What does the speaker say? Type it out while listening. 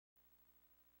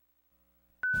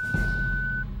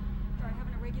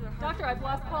Doctor, I've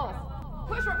lost pulse.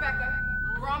 Push, Rebecca.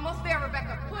 We're almost there,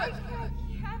 Rebecca. Push.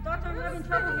 Doctor, I'm having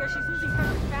trouble here. She's losing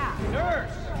pressure fast.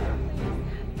 Nurse!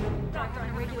 Doctor,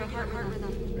 I'm regular heart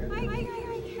rhythm.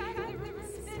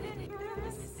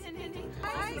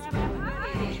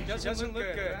 She doesn't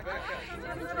look good.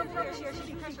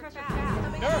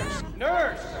 Nurse!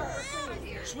 Nurse!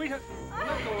 Sweetheart.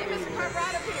 Get Mr. Carver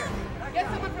out of here. Get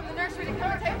someone from the nursery to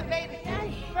come and take the baby.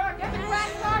 Get the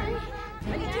glass started.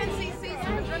 I need 10 cc's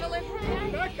of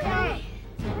adrenaline. Becca!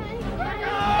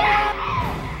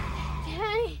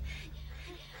 Daddy,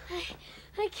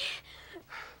 I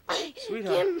can't.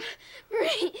 Sweetheart. Can't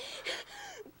breathe.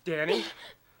 Danny?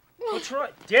 What's wrong?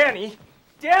 Danny?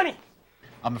 Danny!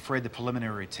 I'm afraid the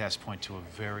preliminary tests point to a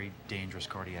very dangerous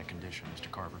cardiac condition, Mr.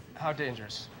 Carver. How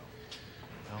dangerous?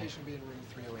 Patient be in room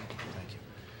 308. Thank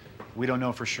you. We don't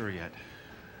know for sure yet.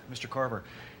 Mr. Carver,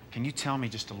 can you tell me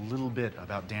just a little bit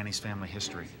about Danny's family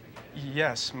history?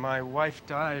 Yes, my wife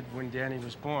died when Danny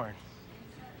was born.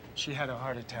 She had a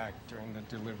heart attack during the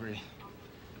delivery.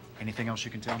 Anything else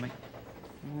you can tell me?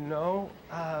 No,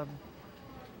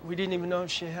 we didn't even know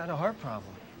if she had a heart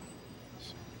problem.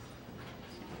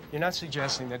 You're not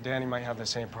suggesting that Danny might have the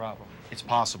same problem? It's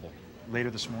possible. Later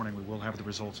this morning, we will have the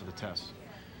results of the tests.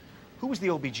 Who was the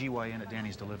OBGYN at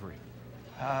Danny's delivery?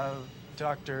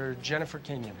 Dr. Jennifer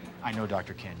Kenyon. I know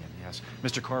Dr. Kenyon, yes.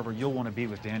 Mr. Carver, you'll want to be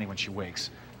with Danny when she wakes.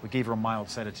 We gave her a mild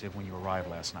sedative when you arrived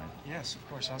last night. Yes, of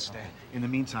course, I'll stay. In the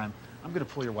meantime, I'm going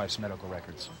to pull your wife's medical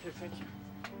records. Okay, thank you.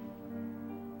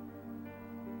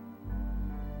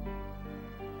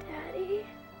 Daddy,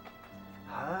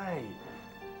 Hi.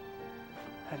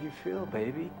 How do you feel,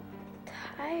 baby?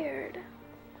 tired.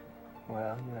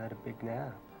 Well, you had a big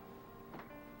nap.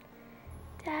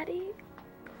 Daddy,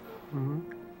 Mm-hmm.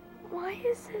 why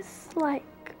is this,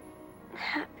 like,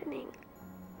 happening?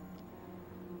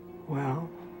 Well,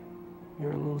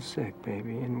 you're a little sick,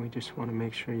 baby, and we just want to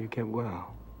make sure you get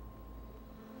well.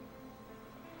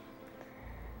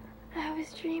 I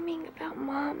was dreaming about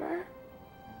Mama.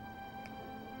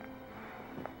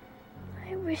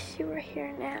 I wish you were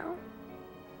here now.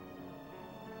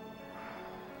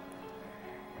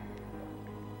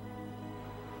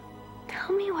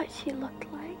 Tell me what she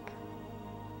looked like.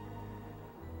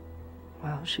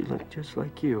 Well, she looked just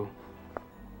like you.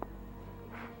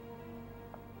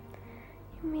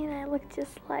 You mean I look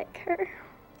just like her?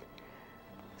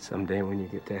 Someday when you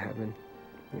get to heaven,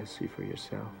 you'll see for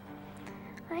yourself.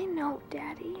 I know,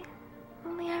 Daddy.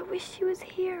 Only I wish she was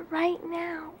here right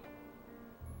now.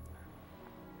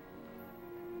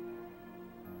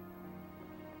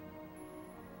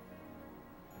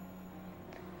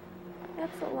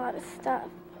 That's a lot of stuff.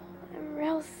 I'm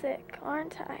real sick,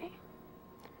 aren't I?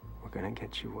 We're gonna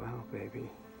get you well, baby.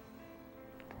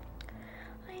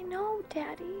 I know,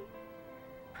 Daddy.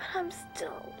 But I'm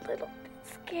still a little bit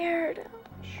scared.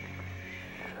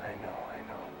 I know.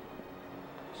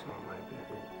 So, my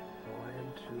baby, oh, I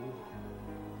am too.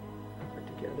 But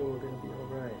together we're gonna be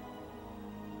all right.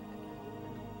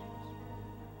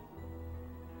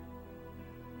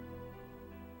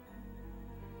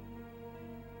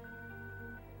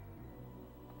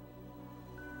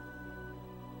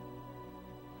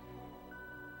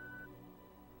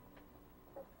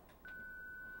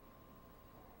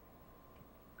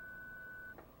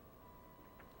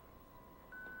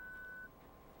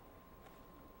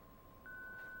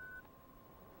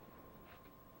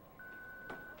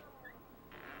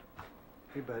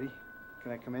 Hey, buddy.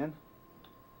 Can I come in?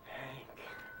 Hank.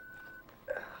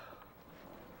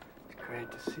 It's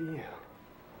great to see you.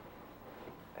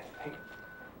 I think...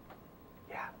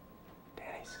 Yeah,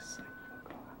 Danny's asleep.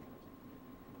 Go on.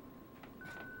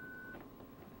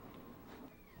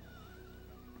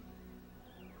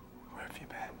 Where have you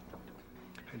been?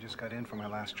 I just got in from my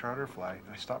last charter flight.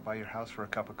 I stopped by your house for a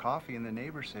cup of coffee, and the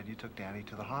neighbor said you took Danny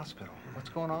to the hospital. What's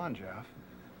going on, Jeff?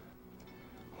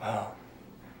 Well,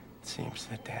 it seems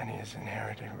that Danny has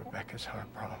inherited Rebecca's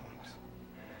heart problems.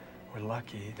 We're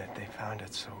lucky that they found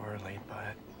it so early,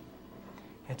 but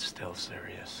it's still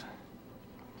serious.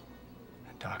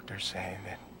 The doctors say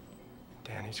that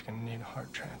Danny's gonna need a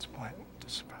heart transplant to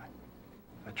survive.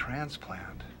 A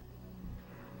transplant?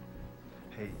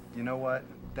 Hey, you know what?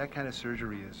 That kind of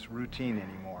surgery is routine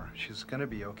anymore. She's gonna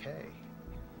be okay.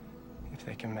 If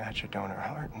they can match a donor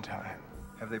heart in time.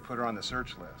 Have they put her on the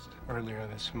search list? Earlier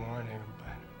this morning, but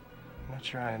I'm not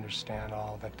sure I understand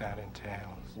all that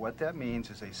entails. What that means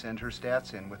is they send her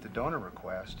stats in with the donor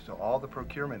request to all the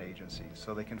procurement agencies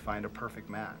so they can find a perfect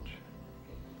match.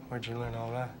 Where'd you learn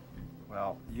all that?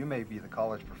 Well, you may be the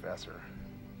college professor,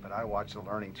 but I watch the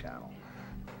Learning Channel.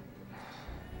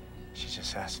 She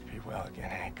just has to be well again,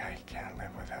 Hank. I can't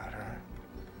live without her.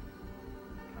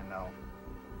 know.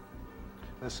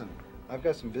 Listen, I've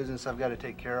got some business I've got to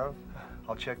take care of.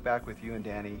 I'll check back with you and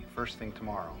Danny first thing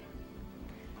tomorrow.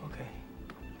 Okay.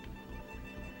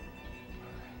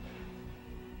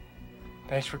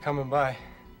 Thanks for coming by.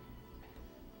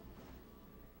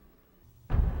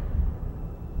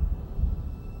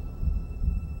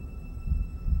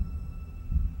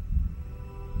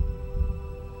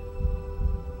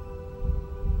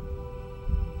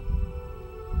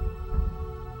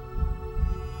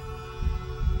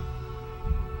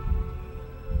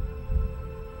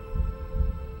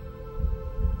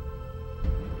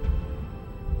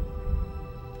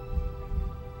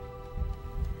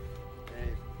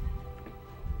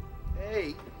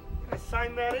 Hey, I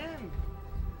signed that in.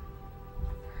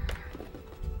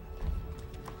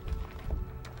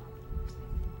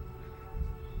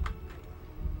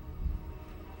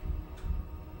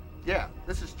 Yeah,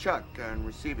 this is Chuck on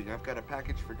receiving. I've got a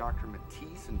package for Dr.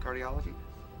 Matisse in cardiology.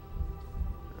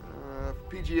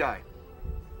 PGI.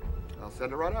 I'll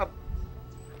send it right up.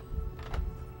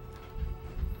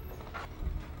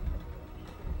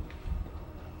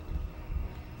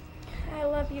 I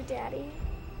love you, Daddy.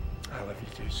 I love you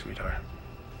too, sweetheart.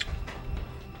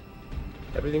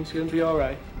 Everything's gonna be all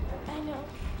right. I know.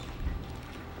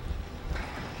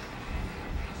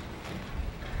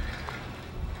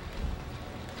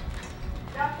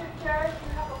 Dr. Sheriff,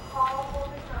 you have a call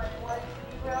holding on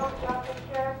 10. Dr.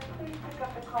 Sheriff, please pick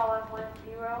up the call on 10.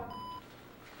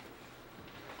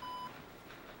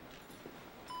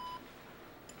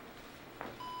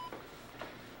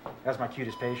 That's my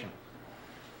cutest patient.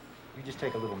 You just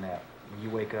take a little nap. When you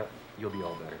wake up, you'll be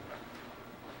all better.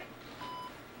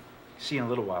 See you in a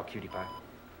little while, cutie pie.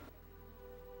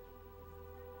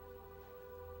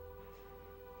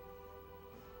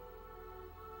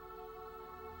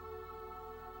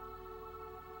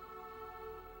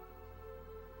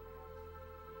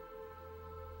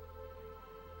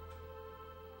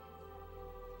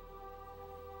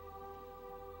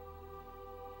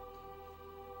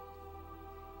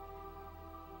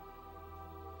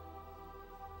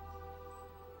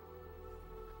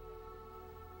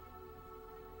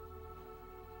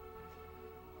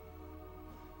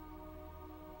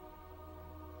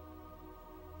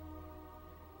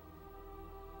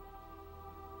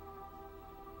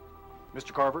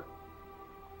 Mr. Carver?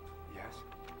 Yes?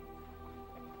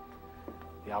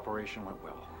 The operation went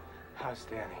well. How's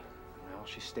Danny? Well,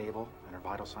 she's stable and her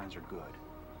vital signs are good.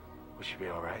 Will she be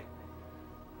all right?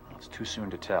 Well, it's too soon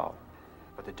to tell.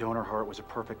 But the donor heart was a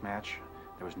perfect match.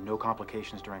 There was no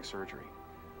complications during surgery.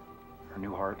 Her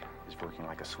new heart is working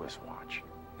like a Swiss watch.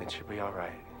 Then she'll be all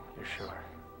right. You're sure?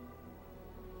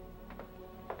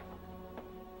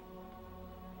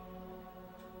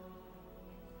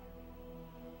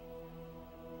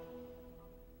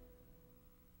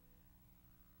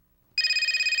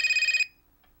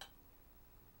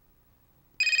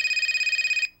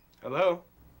 Hello?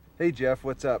 Hey, Jeff,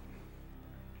 what's up?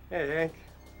 Hey, Hank.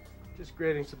 Just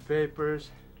grading some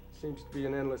papers. Seems to be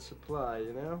an endless supply,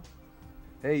 you know?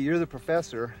 Hey, you're the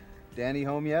professor. Danny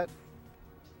home yet?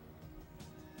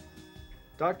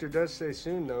 Doctor does say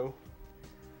soon, though.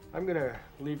 I'm gonna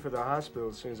leave for the hospital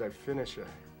as soon as I finish a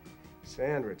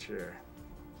sandwich here.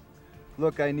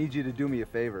 Look, I need you to do me a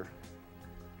favor.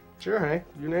 Sure, Hank.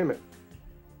 You name it.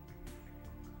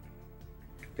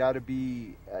 I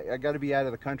gotta be out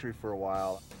of the country for a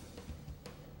while.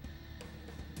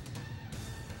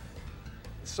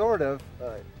 Sort of.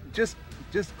 Just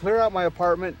clear out my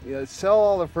apartment, sell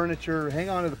all the furniture, hang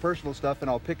on to the personal stuff, and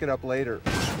I'll pick it up later.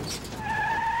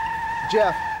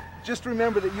 Jeff, just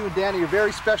remember that you and Danny are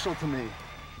very special to me.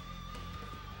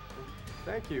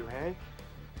 Thank you, Hank.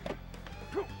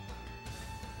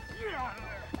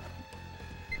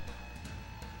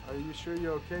 Are you sure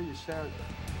you're okay? You sound...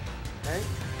 Hank?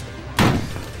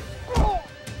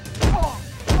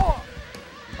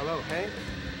 Hello, Hank?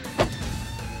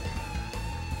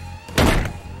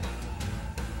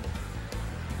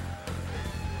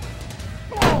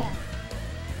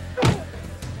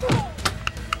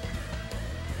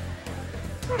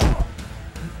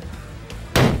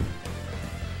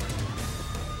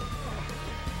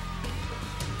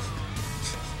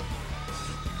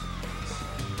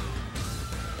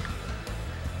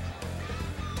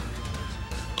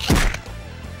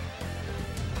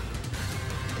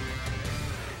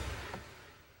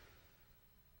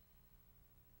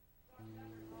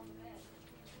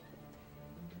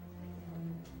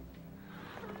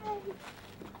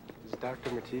 Is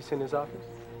Dr. Matisse in his office?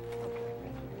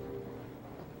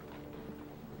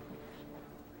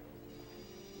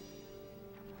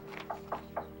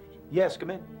 Yes,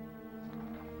 come in.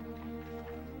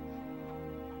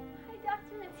 Hi,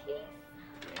 Dr. Matisse.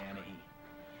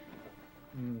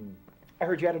 I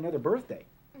heard you had another birthday.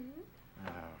 Mm-hmm.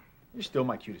 You're still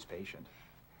my cutest patient.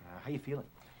 How you feeling?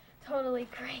 Totally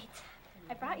great.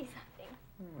 I brought you something.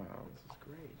 Oh, this is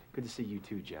great. Good to see you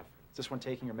too, Jeff. Is this one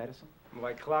taking your medicine?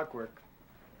 Like clockwork.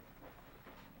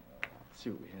 Let's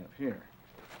see what we have here.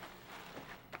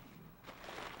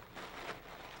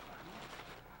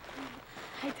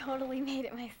 I totally made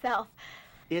it myself.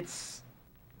 It's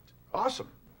awesome.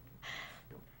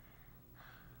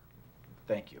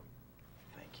 Thank you.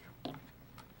 Thank you.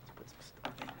 Let's put some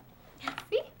stuff in.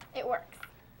 See? It works.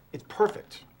 It's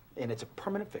perfect, and it's a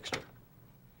permanent fixture.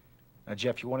 Now,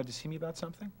 Jeff, you wanted to see me about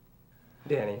something?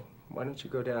 Danny, why don't you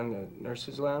go down the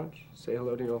nurse's lounge, say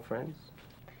hello to your old friends?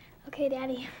 Okay,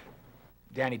 Daddy.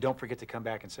 Danny, don't forget to come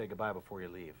back and say goodbye before you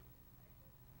leave.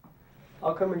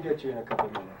 I'll come and get you in a couple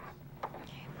minutes.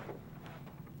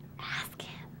 Ask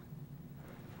him.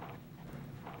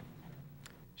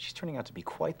 She's turning out to be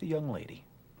quite the young lady.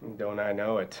 Don't I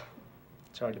know it?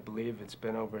 It's hard to believe it's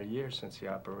been over a year since the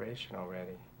operation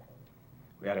already.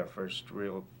 We had our first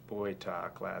real boy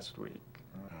talk last week.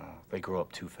 They grow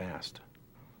up too fast.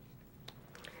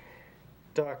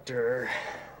 Doctor,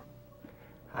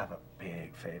 I have a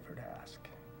big favor to ask.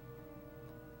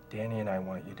 Danny and I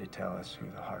want you to tell us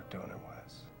who the heart donor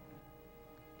was.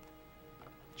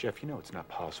 Jeff, you know it's not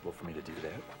possible for me to do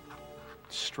that.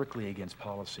 It's strictly against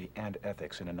policy and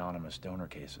ethics in anonymous donor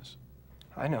cases.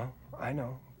 I know.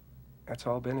 That's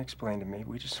all been explained to me.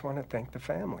 We just want to thank the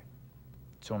family.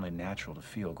 It's only natural to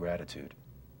feel gratitude.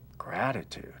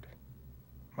 Gratitude?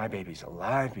 My baby's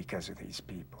alive because of these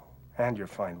people. And your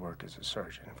fine work as a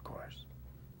surgeon, of course.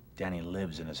 Danny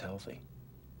lives and is healthy.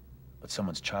 But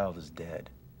someone's child is dead.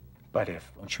 But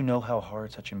if... Don't you know how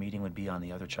hard such a meeting would be on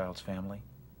the other child's family?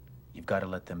 You've got to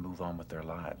let them move on with their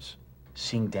lives.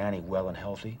 Seeing Danny well and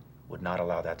healthy would not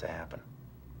allow that to happen.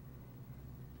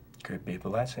 Could be a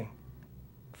blessing.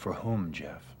 For whom,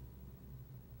 Jeff?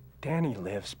 Danny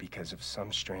lives because of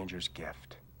some stranger's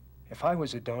gift. If I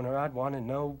was a donor, I'd want to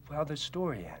know how the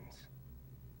story ends.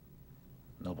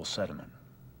 Noble sentiment,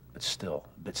 but still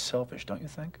a bit selfish, don't you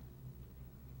think?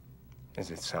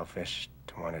 Is it selfish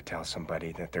to want to tell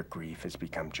somebody that their grief has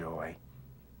become joy?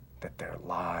 That their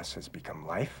loss has become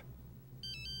life?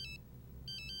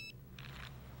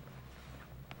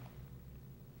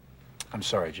 I'm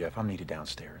sorry, Jeff. I'm needed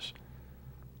downstairs.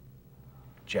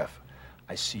 Jeff,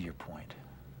 I see your point,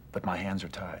 but my hands are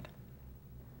tied.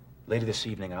 Later this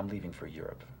evening, I'm leaving for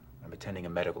Europe. I'm attending a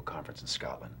medical conference in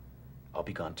Scotland. I'll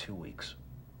be gone 2 weeks.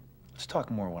 Let's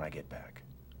talk more when I get back.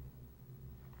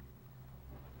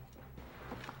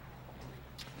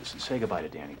 Listen, say goodbye to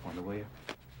Danny for me, will you?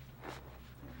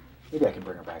 Maybe I can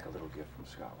bring her back a little gift from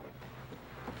Scotland.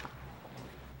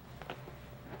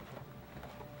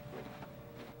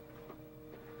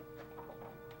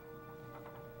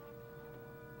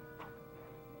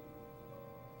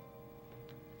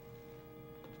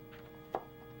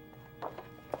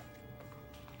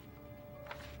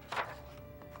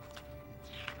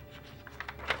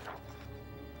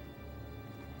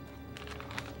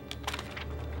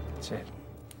 That's it.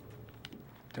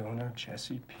 Donor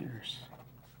Jesse Pierce.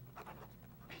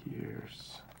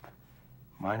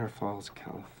 Minor Falls,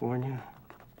 California.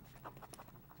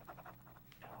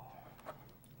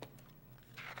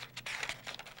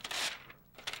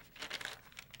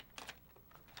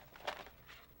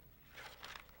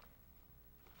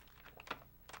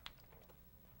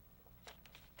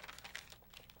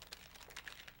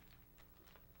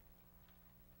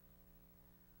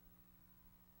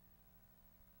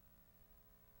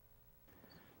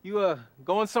 You,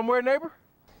 going somewhere, neighbor?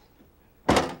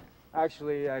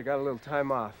 Actually, I got a little time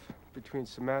off. Between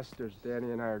semesters,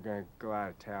 Danny and I are going to go out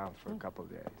of town for a couple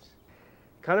of days.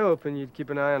 Kind of hoping you'd keep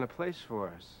an eye on a place for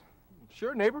us.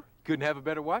 Sure, neighbor. Couldn't have a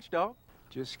better watchdog.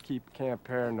 Just keep Camp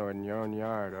Paranoid in your own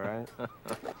yard, all right?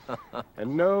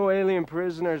 And no alien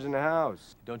prisoners in the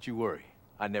house. Don't you worry.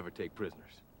 I never take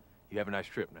prisoners. You have a nice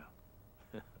trip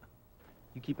now.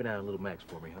 You keep an eye on little Max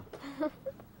for me,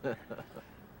 huh?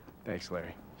 Thanks,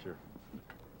 Larry. Sure.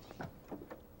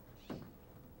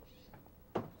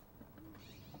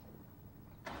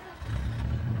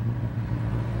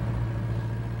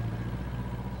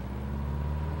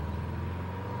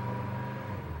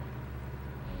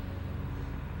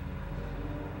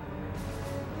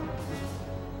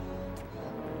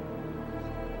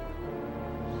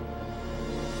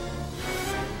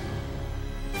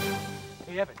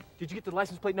 Hey, Evan, did you get the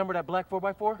license plate number of that black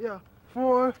 4x4? Yeah,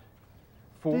 4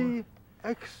 DXD682.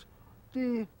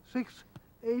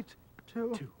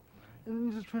 And it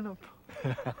needs a trim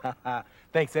up.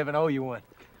 Thanks, Evan. I owe you one.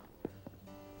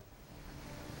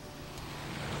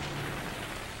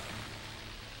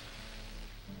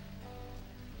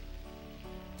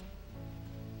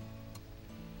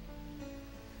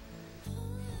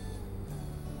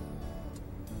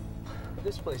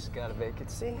 This place has got a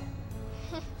vacancy.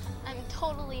 I'm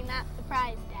totally not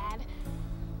surprised, Dad.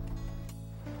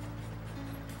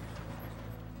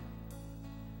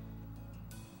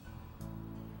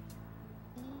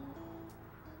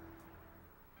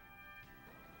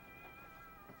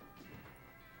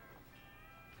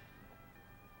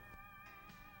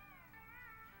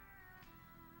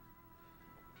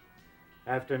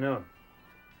 Afternoon.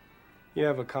 You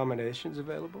have accommodations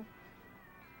available?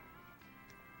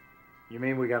 You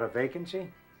mean we got a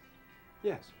vacancy?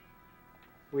 Yes.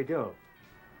 We do.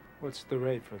 What's the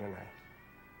rate for the night?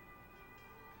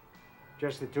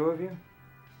 Just the two of you?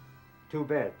 2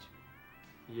 beds.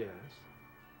 Yes.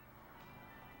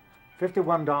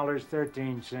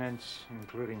 $51.13,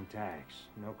 including tax.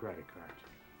 No credit cards.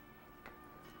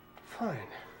 Fine.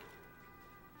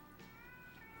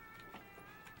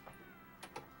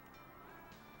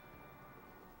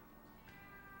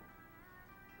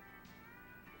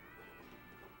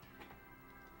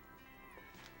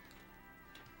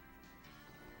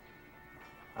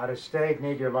 Out of state,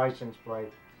 need your license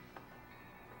plate.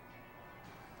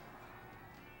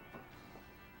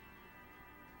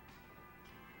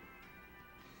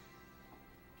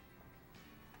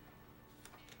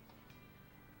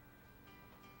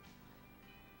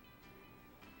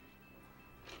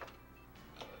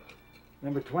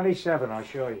 Number 27, I'll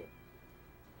show you.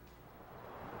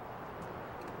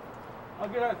 I'll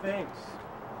get our things.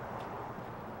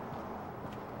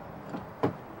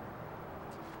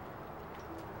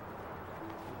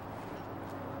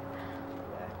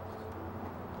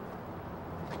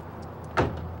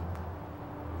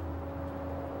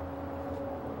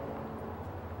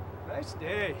 Nice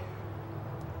day.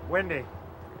 Windy.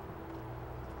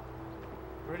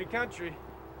 Pretty country.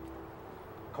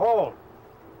 Cold.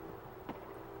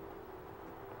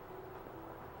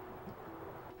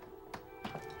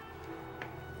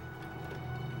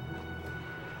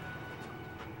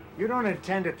 You don't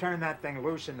intend to turn that thing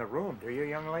loose in the room, do you,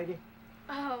 young lady?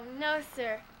 Oh, no,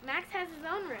 sir. Max has his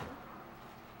own room.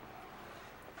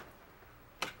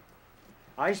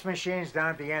 Ice machine's down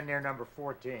at the end near number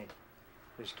 14.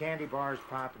 There's candy bars,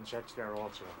 pop, and such there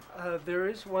also. There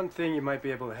is one thing you might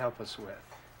be able to help us with.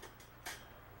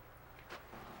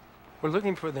 We're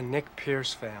looking for the Nick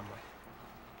Pierce family.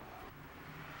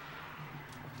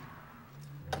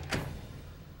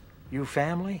 You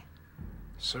family?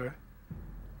 Sir?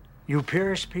 You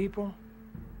Pierce people?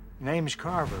 Name's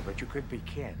Carver, but you could be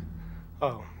kin.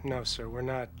 Oh, no, sir. We're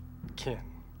not kin.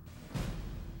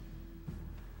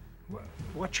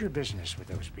 What's your business with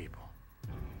those people?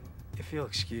 If you'll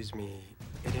excuse me,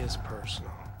 it is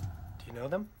personal. Do you know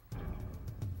them?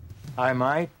 I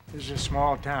might. This is a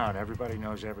small town. Everybody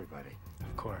knows everybody.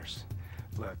 Of course.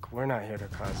 Look, we're not here to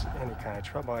cause any kind of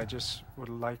trouble. I just would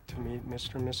like to meet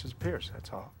Mr. and Mrs. Pierce,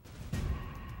 that's all.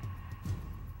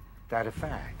 That a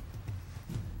fact?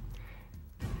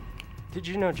 Did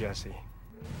you know Jesse?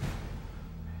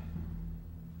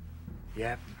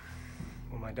 Yep.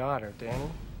 Well, my daughter,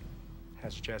 Dianne,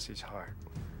 has Jesse's heart.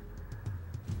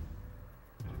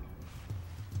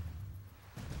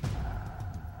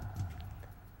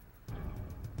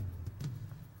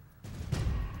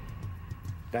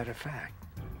 That a fact?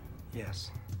 Yes.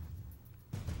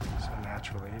 So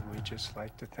naturally, we just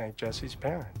like to thank Jesse's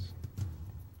parents.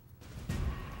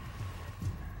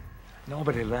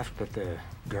 Nobody left but the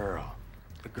girl.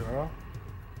 The girl?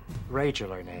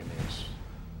 Rachel, her name is.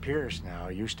 Pierce now,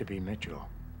 used to be Mitchell.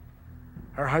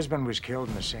 Her husband was killed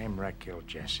in the same wreck killed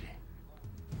Jesse.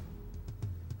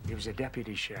 He was a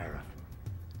deputy sheriff.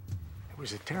 It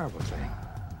was a terrible thing.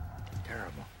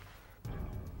 Terrible.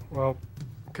 Well,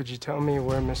 could you tell me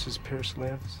where Mrs. Pierce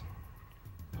lives?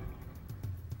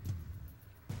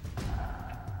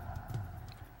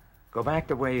 Go back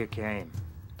the way you came,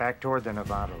 back toward the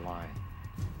Nevada line.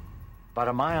 About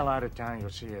a mile out of town, you'll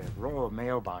see a row of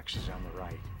mailboxes on the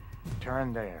right.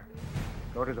 Turn there.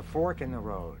 Go to the fork in the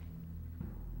road.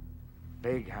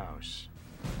 Big house.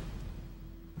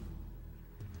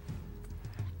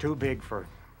 Too big for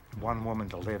one woman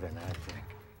to live in, I think.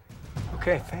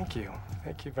 Okay, thank you.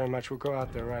 Thank you very much. We'll go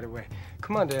out there right away.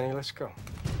 Come on, Danny, let's go.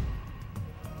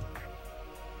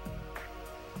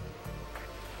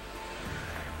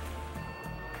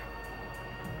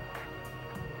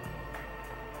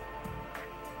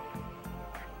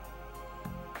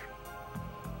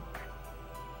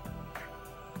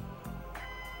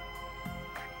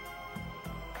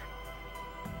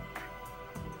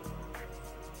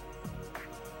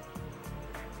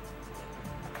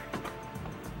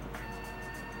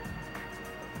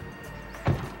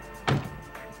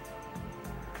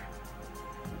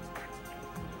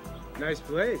 Nice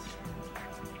place.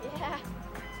 Yeah.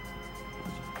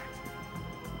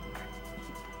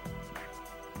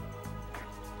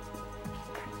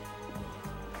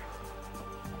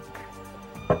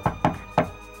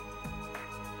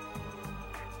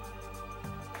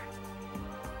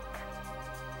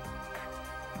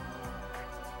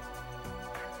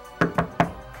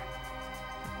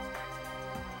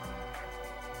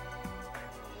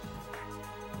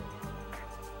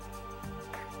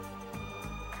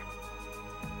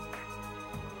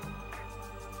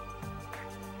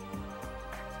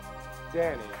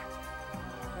 Danny,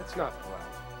 that's not polite.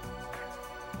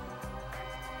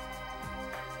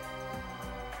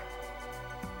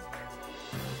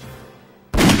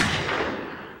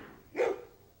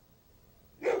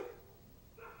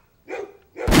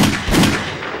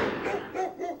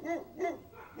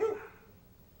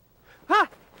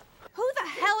 Who the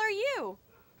hell are you?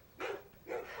 What,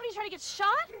 are you trying to get shot?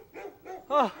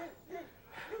 Oh,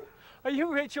 are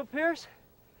you Rachel Pierce?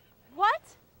 What?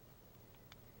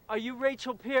 Are you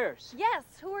Rachel Pierce? Yes,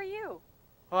 who are you?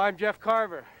 Oh, I'm Jeff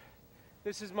Carver.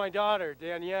 This is my daughter,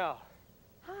 Danielle.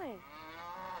 Hi.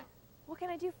 What can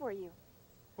I do for you?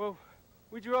 Well,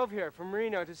 we drove here from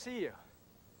Reno to see you.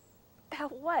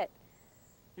 About what?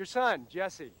 Your son,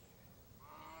 Jesse.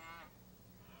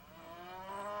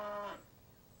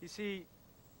 You see,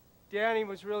 Danny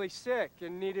was really sick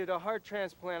and needed a heart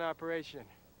transplant operation.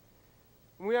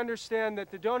 And we understand that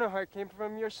the donor heart came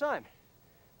from your son,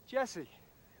 Jesse.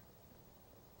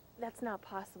 That's not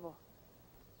possible.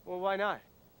 Well, why not?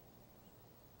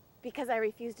 Because I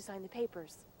refuse to sign the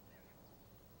papers.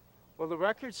 Well, the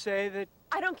records say that...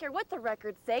 I don't care what the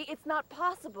records say, it's not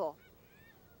possible.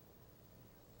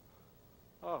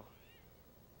 Oh.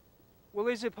 Well,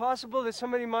 is it possible that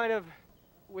somebody might have,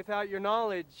 without your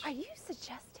knowledge... Are you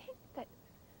suggesting that...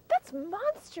 That's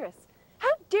monstrous! How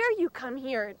dare you come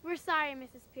here? We're sorry,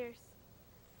 Mrs. Pierce.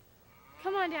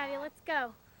 Come on, Daddy, let's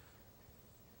go.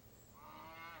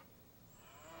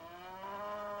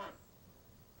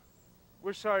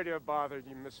 We're sorry to have bothered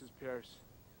you, Mrs. Pierce.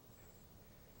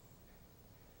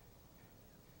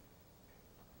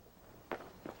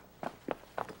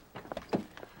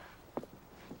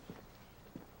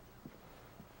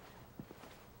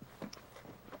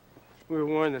 We were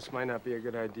warned this might not be a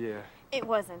good idea. It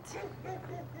wasn't.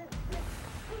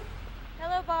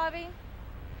 Hello, Bobby.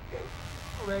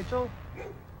 Rachel,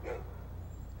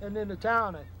 heading into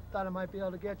town. I thought I might be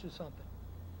able to get you something.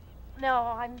 No,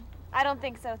 I don't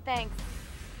think so, thanks.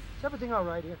 Is everything all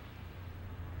right here?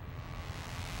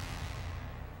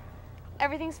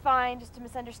 Everything's fine, just a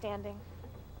misunderstanding.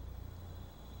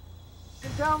 In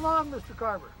town long, Mr.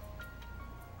 Carver?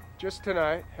 Just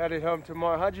tonight, headed home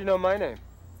tomorrow. How'd you know my name?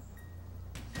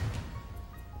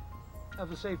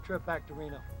 Have a safe trip back to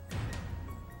Reno.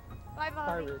 Bye,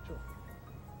 Bobby. Bye, Rachel.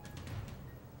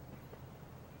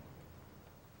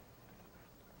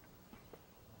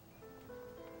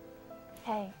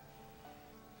 Hey,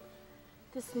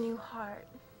 this new heart,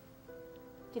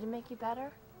 did it make you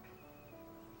better?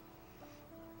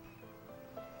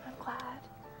 I'm glad.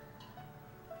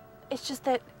 It's just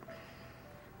that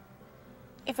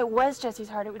if it was Jesse's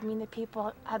heart, it would mean that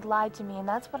people had lied to me, and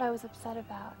that's what I was upset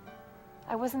about.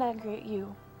 I wasn't angry at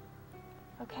you,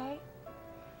 okay?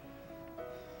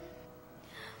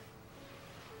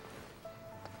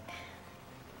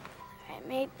 I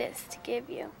made this to give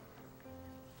you.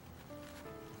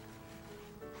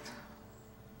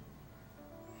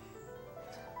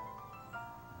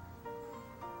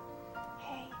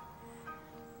 Hey,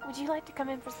 would you like to come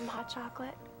in for some hot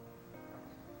chocolate?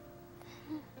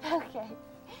 Okay.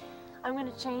 I'm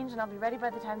gonna change and I'll be ready by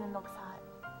the time the milk's hot.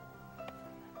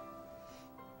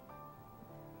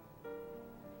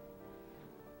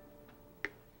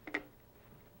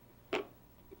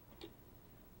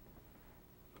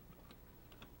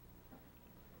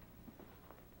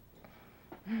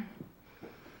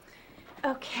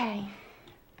 Okay.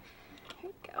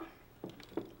 Here we go.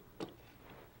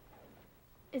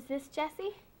 Is this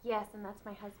Jesse? Yes, and that's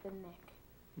my husband,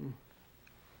 Nick.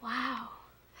 Wow.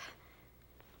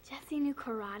 Jesse knew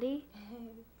karate?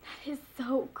 That is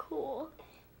so cool.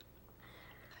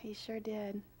 He sure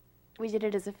did. We did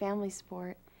it as a family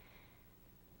sport.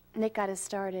 Nick got us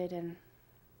started, and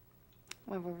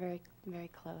well, we're very, very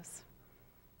close.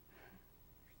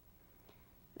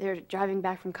 They're driving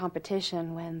back from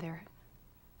competition when they're...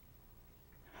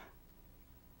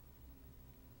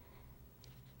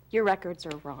 Your records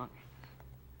are wrong.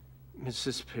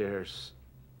 Mrs. Pierce,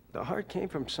 the heart came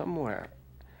from somewhere.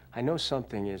 I know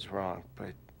something is wrong,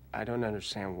 but I don't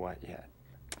understand what yet.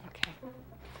 Okay.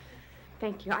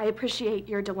 Thank you. I appreciate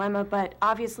your dilemma, but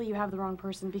obviously you have the wrong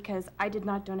person because I did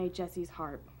not donate Jesse's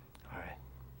heart. All right.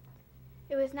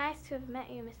 It was nice to have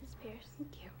met you, Mrs. Pierce.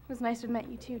 Thank you. It was nice to have met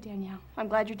you too, Danielle. I'm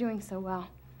glad you're doing so well.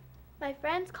 My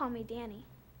friends call me Danny.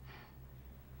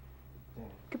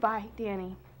 Goodbye,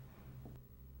 Danny.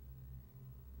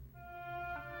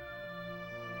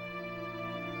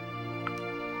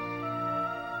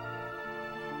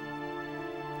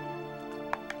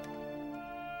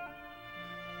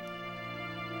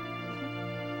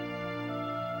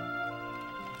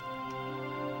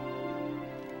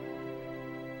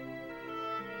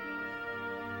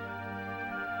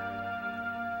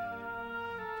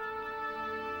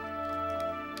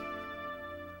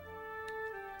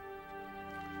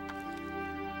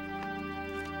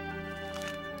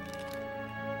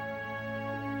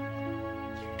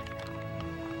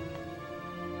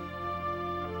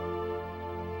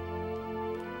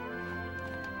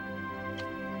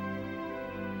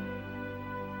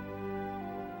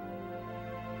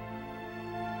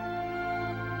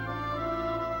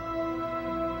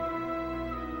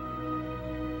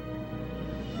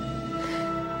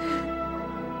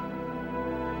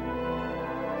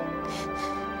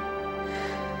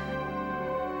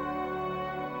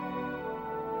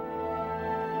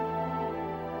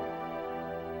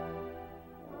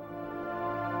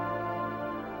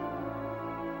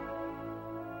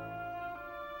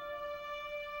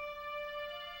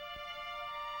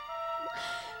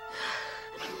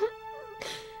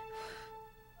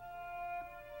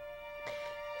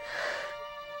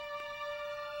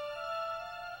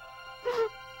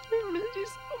 you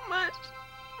so much.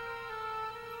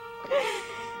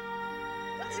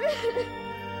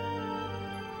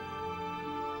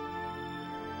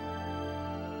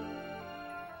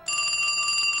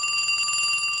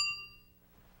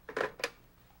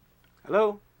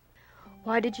 Hello?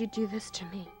 Why did you do this to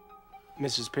me?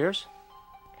 Mrs. Pierce?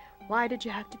 Why did you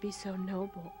have to be so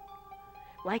noble?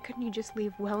 Why couldn't you just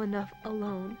leave well enough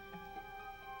alone?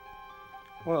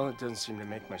 Well, it doesn't seem to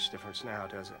make much difference now,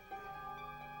 does it?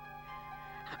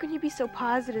 How can you be so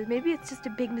positive? Maybe it's just a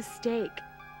big mistake.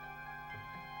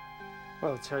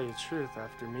 Well, to tell you the truth,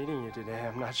 after meeting you today,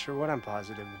 I'm not sure what I'm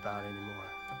positive about anymore.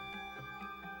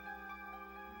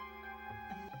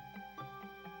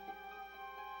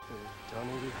 The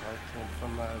donated heart came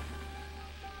from a,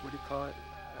 what do you call it?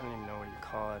 I don't even know what you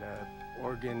call it, a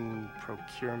organ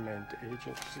procurement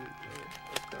agency.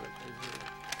 I've got it right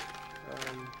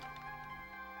here.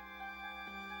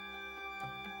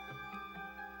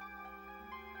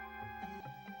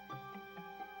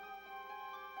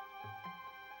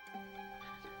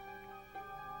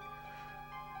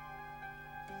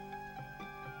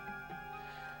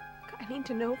 I need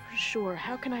to know for sure.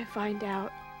 How can I find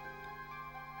out?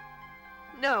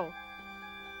 No.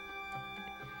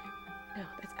 No,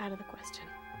 that's out of the question.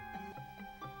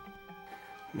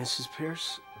 Mrs.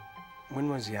 Pierce, when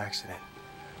was the accident?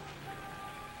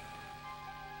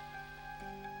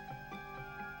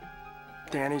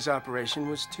 Danny's operation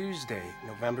was Tuesday,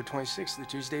 November 26th, the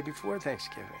Tuesday before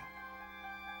Thanksgiving.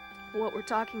 What we're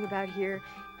talking about here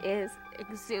is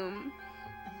exhume.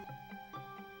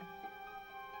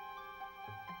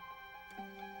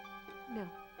 No.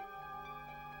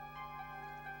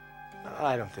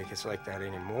 I don't think it's like that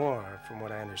anymore. From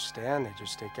what I understand, they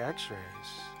just take x-rays.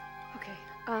 Okay,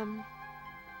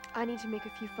 I need to make a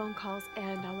few phone calls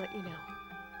and I'll let you know.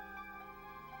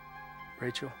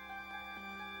 Rachel,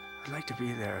 I'd like to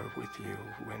be there with you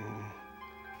when...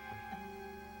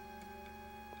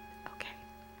 Okay.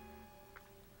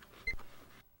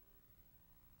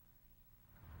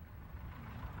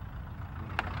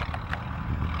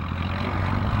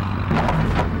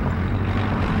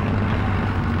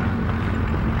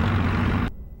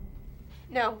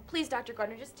 No, please, Dr.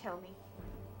 Gardner, just tell me.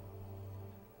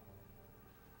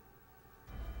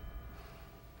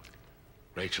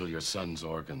 Rachel, your son's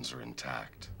organs are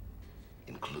intact,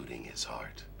 including his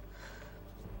heart.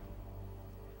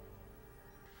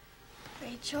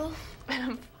 Rachel?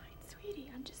 I'm fine,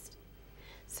 sweetie. I'm just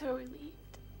so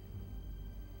relieved.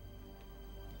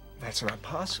 That's not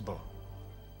possible.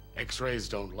 X-rays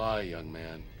don't lie, young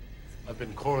man. I've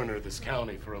been coroner of this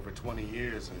county for over 20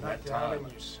 years, and I'm not that time...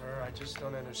 doubting you, sir. I just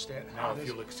don't understand Now, how if this...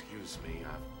 you'll excuse me,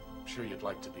 I'm sure you'd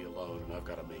like to be alone, and I've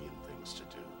got a million things to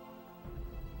do.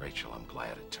 Rachel, I'm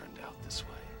glad it turned out this way.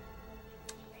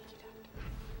 Thank you,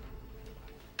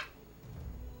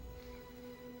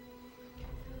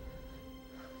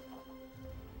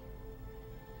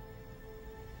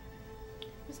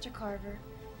 Doctor. Mr. Carver,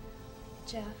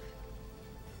 Jeff,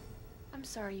 I'm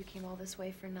sorry you came all this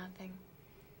way for nothing.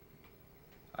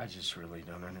 I just really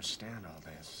don't understand all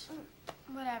this.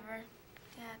 Whatever.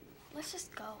 Dad, let's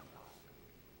just go.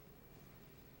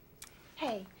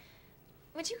 Hey,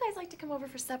 would you guys like to come over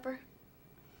for supper?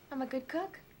 I'm a good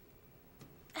cook.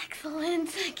 Excellent.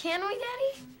 Can we,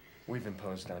 Daddy? We've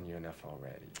imposed on you enough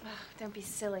already. Oh, don't be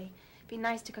silly. Be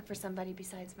nice to cook for somebody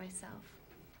besides myself.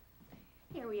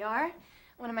 Here we are.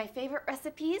 One of my favorite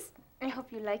recipes. I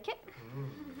hope you like it.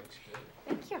 Looks good.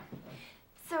 Thank you.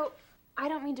 So, I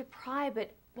don't mean to pry, but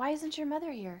why isn't your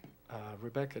mother here?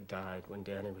 Rebecca died when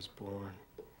Danny was born.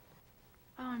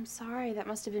 Oh, I'm sorry. That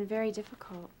must have been very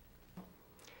difficult.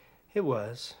 It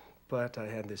was, but I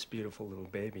had this beautiful little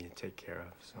baby to take care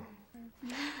of, so...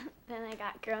 Then I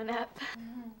got grown up.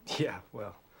 Yeah,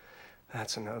 well,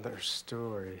 that's another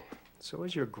story. So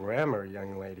is your grammar,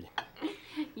 young lady.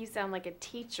 You sound like a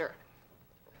teacher.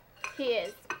 He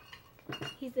is.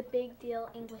 He's a big deal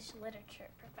English literature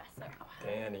professor.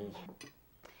 Danny.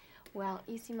 Well,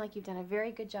 you seem like you've done a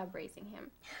very good job raising him.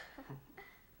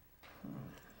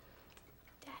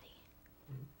 Daddy,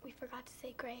 we forgot to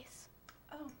say grace.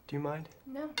 Oh. Do you mind?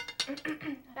 No.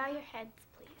 Bow your heads,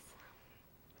 please.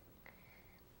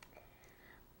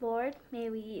 Lord, may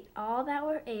we eat all that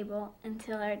we're able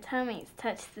until our tummies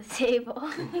touch the table.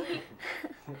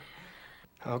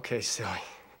 Okay, silly.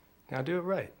 Now do it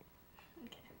right.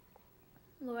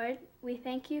 Lord, we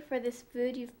thank you for this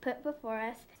food you've put before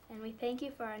us, and we thank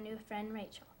you for our new friend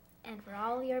Rachel, and for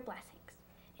all your blessings.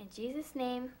 In Jesus'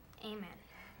 name, amen.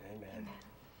 Amen.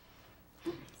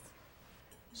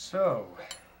 So,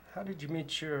 how did you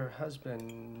meet your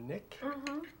husband, Nick?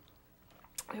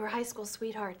 We were high school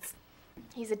sweethearts.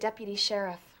 He's a deputy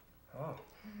sheriff. Oh,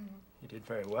 you did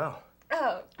very well.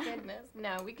 Oh, goodness.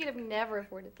 No, we could have never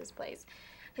afforded this place.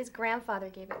 His grandfather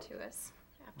gave it to us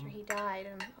after he died,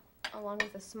 and along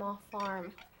with a small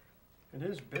farm. It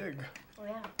is big. Oh,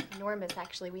 yeah, enormous,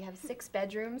 actually. We have 6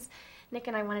 bedrooms. Nick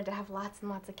and I wanted to have lots and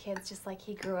lots of kids, just like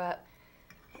he grew up.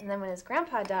 And then when his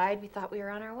grandpa died, we thought we were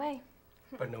on our way.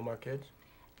 But no more kids?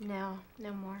 No,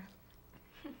 no more.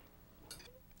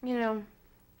 You know,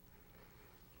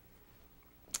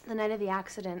 the night of the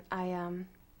accident, well,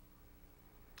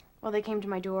 they came to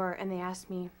my door and they asked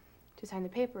me to sign the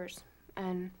papers.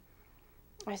 And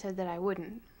I said that I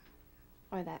wouldn't.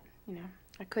 Or that, you know,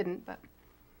 I couldn't, but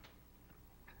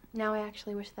now I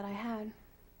actually wish that I had.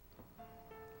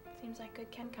 Seems like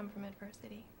good can come from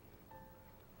adversity.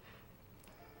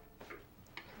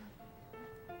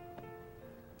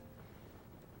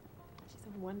 She's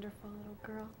a wonderful little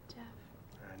girl, Jeff.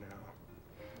 I know.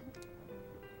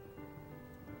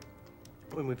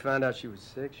 When we found out she was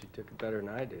sick, she took it better than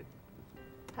I did.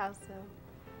 How so?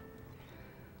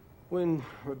 When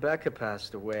Rebecca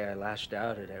passed away, I lashed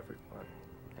out at everyone,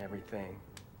 everything.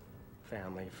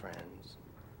 Family, friends,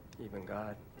 even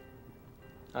God.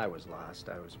 I was lost.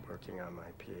 I was working on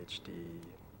my PhD.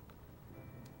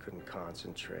 Couldn't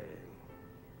concentrate.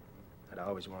 I'd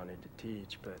always wanted to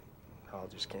teach, but it all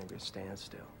just came to a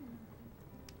standstill.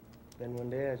 Then one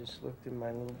day I just looked in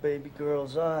my little baby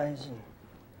girl's eyes and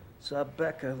saw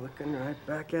Becca looking right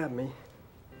back at me.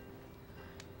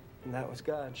 And that was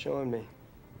God showing me.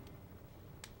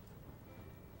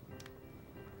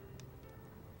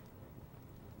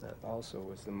 That also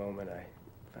was the moment I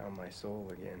found my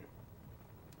soul again.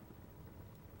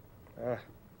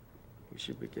 We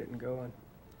should be getting going.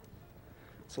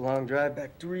 It's a long drive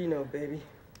back to Reno, baby.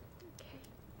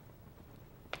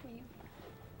 Okay. Will you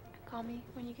call me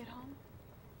when you get home?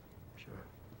 Sure.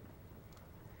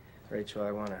 Rachel,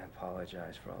 I want to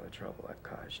apologize for all the trouble I've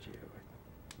caused you.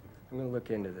 I'm going to look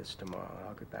into this tomorrow, and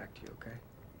I'll get back to you, okay?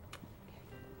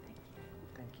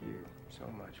 Thank you so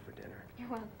much for dinner. You're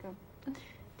welcome.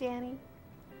 Danny,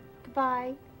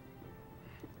 goodbye.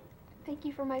 Thank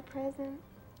you for my present.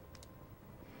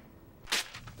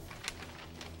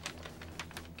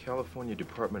 California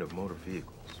Department of Motor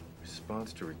Vehicles.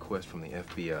 Response to request from the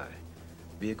FBI.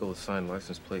 Vehicle assigned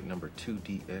license plate number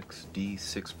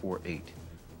 2DXD648.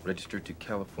 Registered to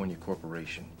California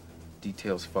Corporation.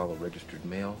 Details follow. Registered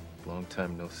mail. Long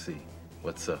time no see.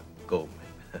 What's up, Goldman?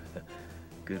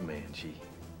 Good man, G.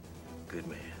 Good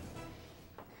man.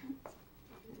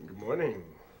 Good morning.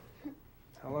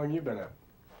 How long you been up?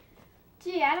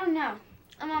 Gee, I don't know.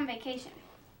 I'm on vacation.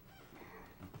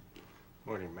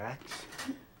 Morning, Max.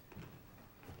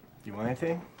 You want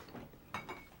anything?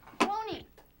 Pony.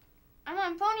 I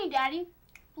want pony, Daddy.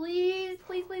 Please,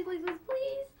 please, please, please, please,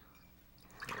 please.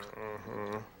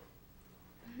 Uh-huh.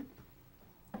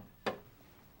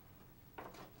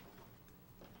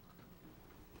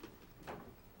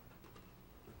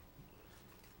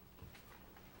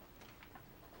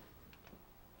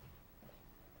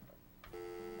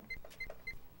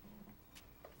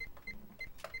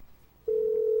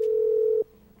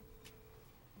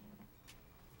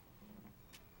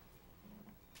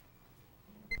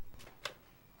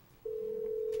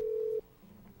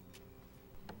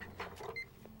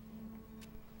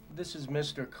 This is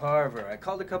Mr. Carver. I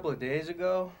called a couple of days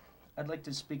ago. I'd like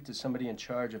to speak to somebody in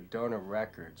charge of donor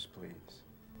records, please.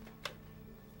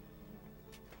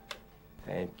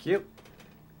 Thank you.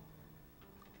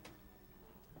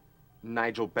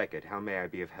 Nigel Beckett, how may I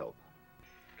be of help?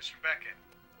 Mr. Beckett.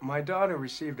 My daughter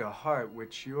received a heart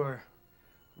which your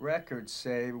records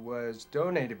say was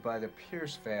donated by the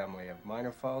Pierce family of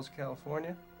Minor Falls,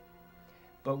 California.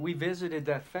 But we visited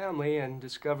that family and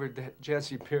discovered that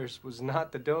Jesse Pierce was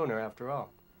not the donor after all.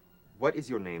 What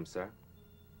is your name, sir?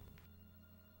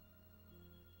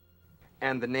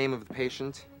 And the name of the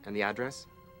patient and the address?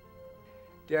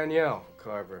 Danielle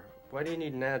Carver. Why do you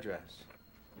need an address?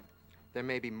 There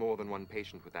may be more than one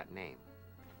patient with that name.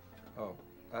 Oh,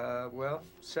 well,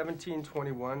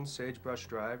 1721 Sagebrush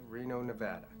Drive, Reno,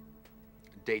 Nevada.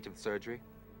 Date of surgery?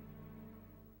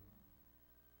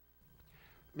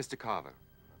 Mr. Carver,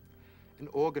 an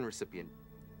organ recipient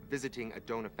visiting a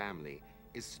donor family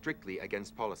is strictly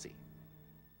against policy.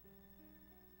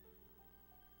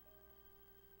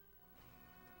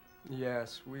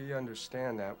 Yes, we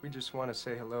understand that. We just want to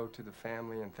say hello to the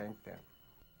family and thank them.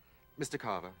 Mr.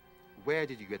 Carver, where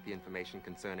did you get the information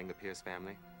concerning the Pierce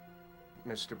family?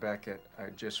 Mr. Beckett,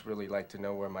 I'd just really like to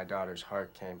know where my daughter's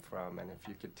heart came from, and if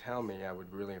you could tell me, I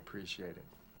would really appreciate it.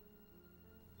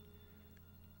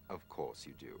 Of course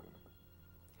you do.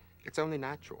 It's only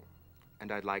natural,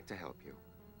 and I'd like to help you.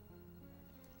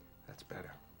 That's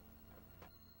better.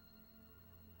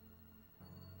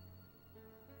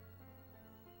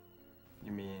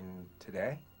 You mean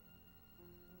today?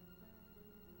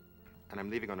 And I'm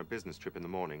leaving on a business trip in the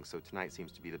morning, so tonight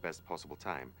seems to be the best possible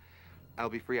time. I'll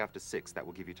be free after 6. That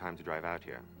will give you time to drive out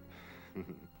here.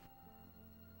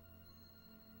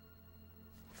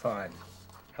 Fine.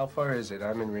 How far is it?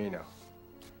 I'm in Reno.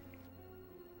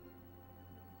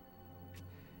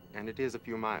 And it is a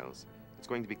few miles. It's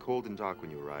going to be cold and dark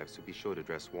when you arrive, so be sure to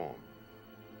dress warm.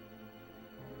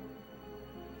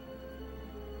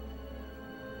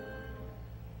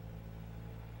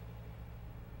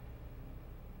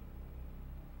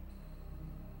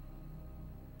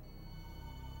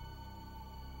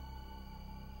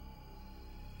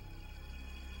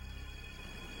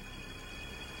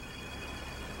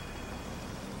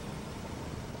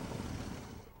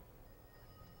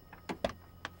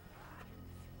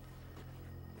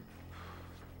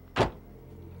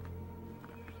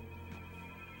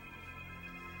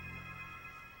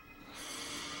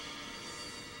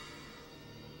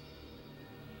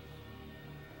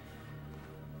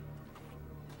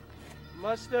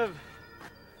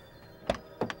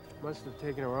 Must have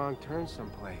taken a wrong turn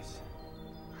someplace.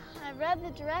 I read the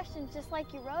directions just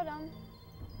like you wrote them.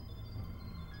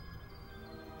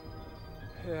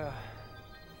 Yeah.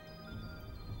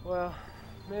 Well,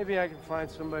 maybe I can find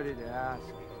somebody to ask.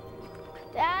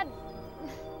 Dad,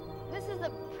 this is a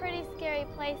pretty scary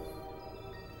place.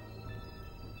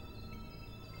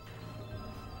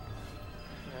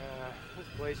 This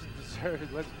place is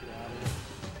deserted. Let's get out of here.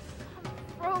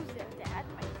 Frozen, Dad.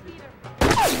 My feet are...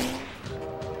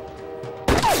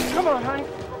 Come on, honey.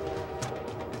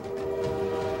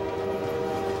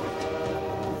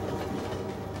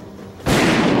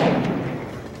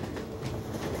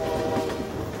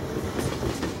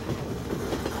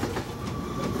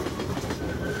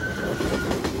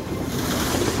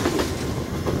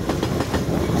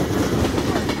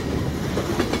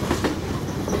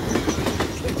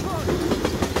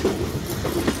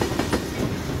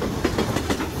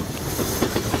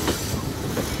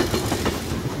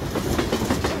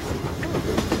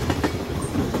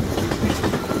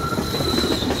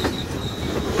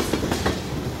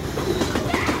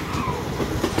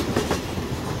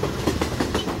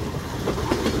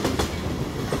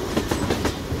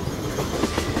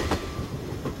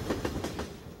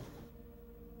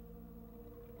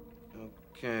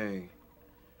 Okay.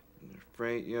 The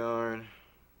freight yard.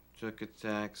 Took a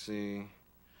taxi.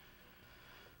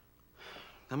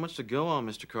 Not much to go on,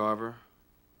 Mr. Carver.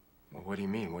 Well, what do you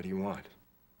mean? What do you want?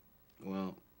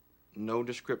 Well, no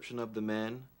description of the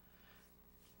men.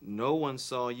 No one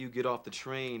saw you get off the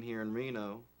train here in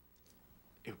Reno.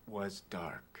 It was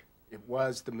dark. It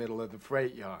was the middle of the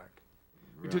freight yard.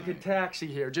 We Right. took a taxi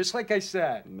here, just like I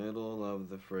said. Middle of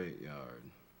the freight yard.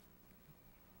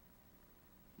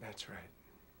 That's right.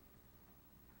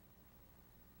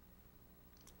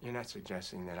 You're not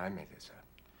suggesting that I made this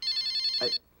up.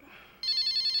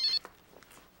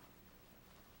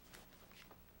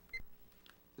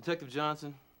 Detective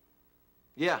Johnson?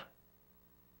 Yeah.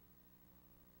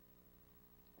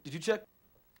 Did you check?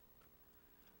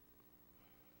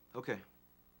 Okay.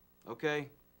 Okay.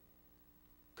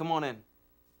 Come on in.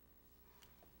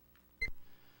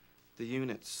 The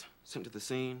units sent to the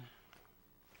scene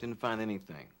didn't find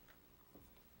anything.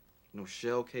 No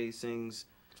shell casings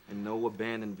and no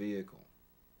abandoned vehicle.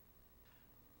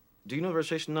 Do you know the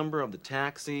registration number of the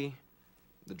taxi?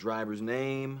 The driver's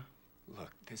name?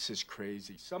 Look, this is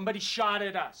crazy. Somebody shot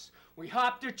at us. We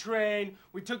hopped a train.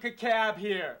 We took a cab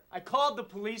here. I called the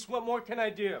police. What more can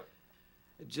I do?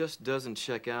 It just doesn't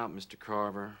check out, Mr.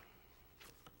 Carver.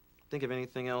 Think of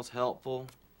anything else helpful?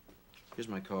 Here's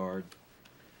my card.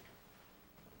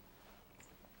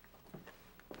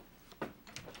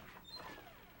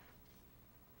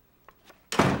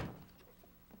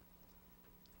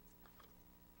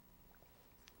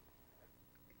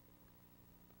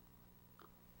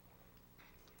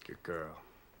 Good girl.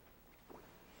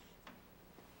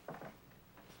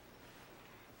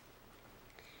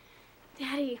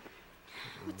 Daddy,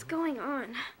 what's going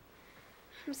on?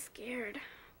 I'm scared.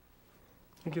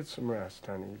 You get some rest,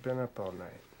 honey. You've been up all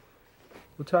night.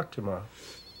 We'll talk tomorrow.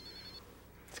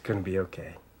 It's gonna be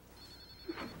okay.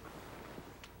 This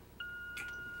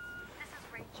is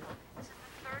Rachel. This is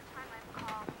the third time I've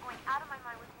called. I'm going out of my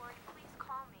mind with worry. Please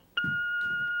call me.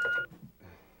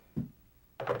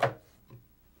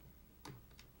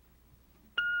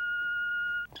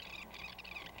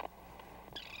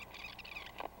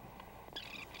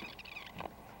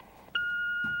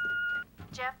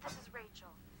 Jeff, this is Rachel.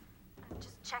 I'm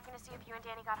just checking to see if you and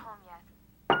Danny got home yet.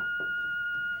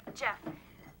 Jeff,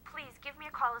 please give me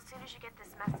a call as soon as you get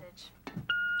this message.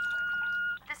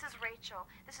 This is Rachel.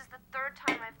 This is the third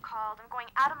time I've called. I'm going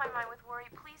out of my mind with worry.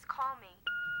 Please call me.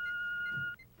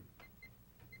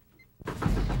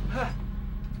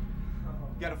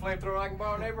 Got a flamethrower I can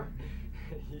borrow, neighbor?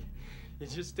 You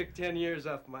just took 10 years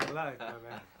off my life, my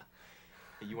man.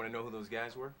 Hey, you want to know who those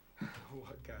guys were?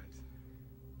 What guys?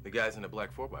 The guys in the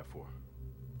black 4x4.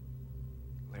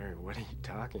 Larry, what are you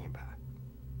talking about?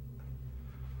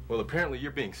 Well, apparently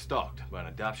you're being stalked by an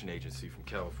adoption agency from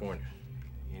California.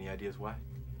 Any ideas why?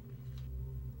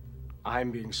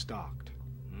 I'm being stalked.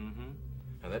 Mm-hmm.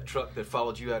 Now, that truck that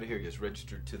followed you out of here is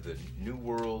registered to the New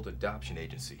World Adoption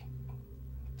Agency,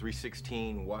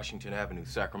 316 Washington Avenue,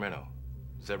 Sacramento.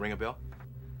 Does that ring a bell?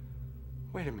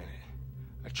 Wait a minute.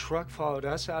 A truck followed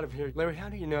us out of here? Larry, how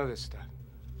do you know this stuff?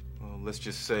 Well, let's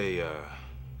just say,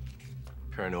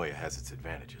 paranoia has its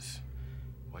advantages.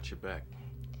 Watch your back.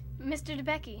 Mr.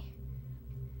 DeBecky,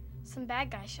 some bad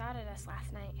guys shot at us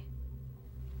last night.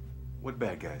 What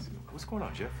bad guys? What's going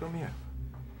on, Jeff? Fill me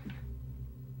in.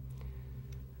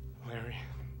 Larry,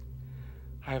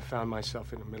 I have found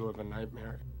myself in the middle of a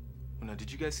nightmare. Well, now,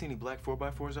 did you guys see any black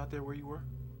 4x4s out there where you were?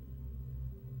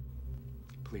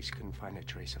 Police couldn't find a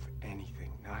trace of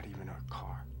anything, not even our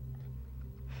car.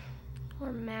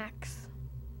 Or Max.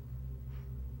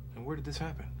 And where did this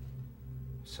happen?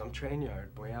 Some train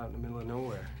yard way out in the middle of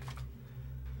nowhere.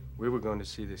 We were going to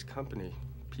see this company,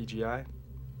 PGI.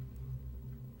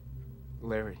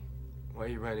 Larry, why are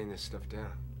you writing this stuff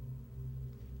down?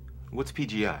 What's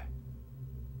PGI?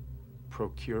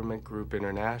 Procurement Group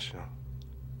International.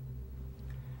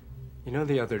 You know,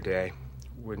 the other day,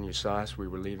 when you saw us, we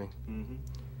were leaving? Mm-hmm.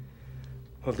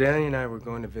 Well, Danny and I were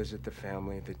going to visit the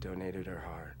family that donated her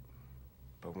heart.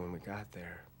 But when we got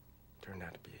there, it turned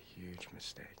out to be a huge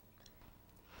mistake.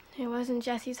 It wasn't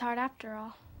Jesse's heart after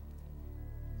all.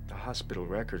 The hospital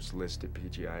records listed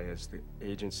PGI as the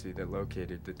agency that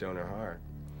located the donor heart.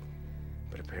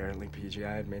 But apparently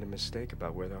PGI had made a mistake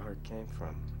about where the heart came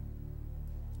from.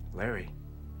 Larry.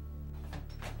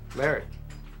 Larry.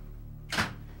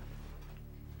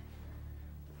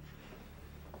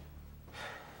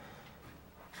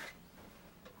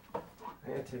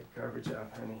 I'm gonna take garbage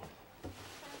out, honey. You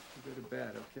go to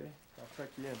bed, okay? I'll tuck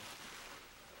you in.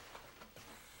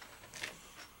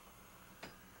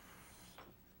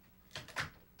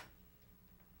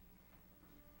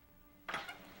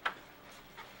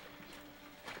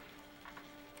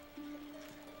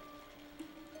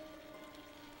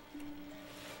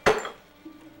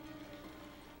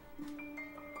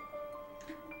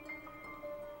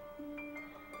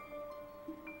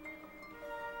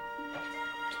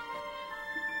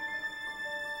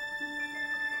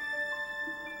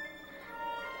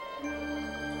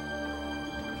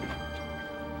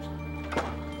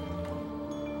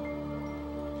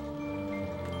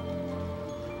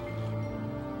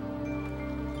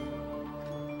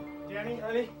 Danny,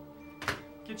 honey,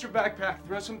 get your backpack,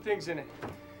 throw some things in it.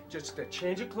 Just a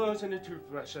change of clothes and a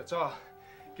toothbrush, that's all.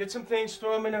 Get some things,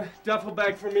 throw them in a duffel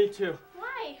bag for me, too.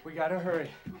 Why? We gotta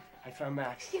hurry. I found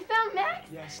Max. You found Max?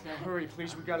 Yes, now hurry,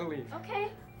 please, we gotta leave. Okay.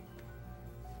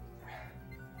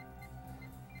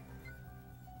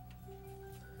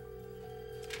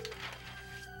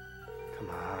 Come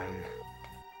on.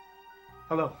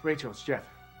 Hello, Rachel, it's Jeff.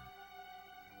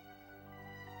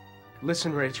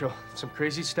 Listen, Rachel, some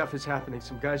crazy stuff is happening.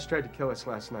 Some guys tried to kill us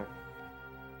last night.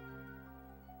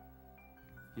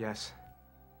 Yes.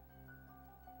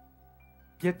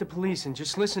 Get the police and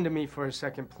just listen to me for a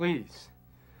second, please.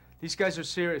 These guys are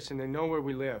serious and they know where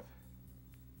we live.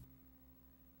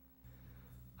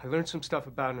 I learned some stuff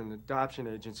about an adoption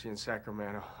agency in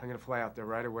Sacramento. I'm gonna fly out there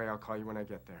right away. I'll call you when I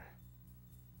get there.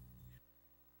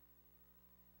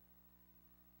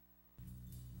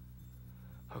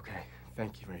 Okay,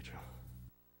 thank you, Rachel.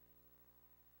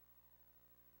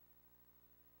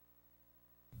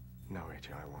 No,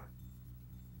 Rachel, I won't.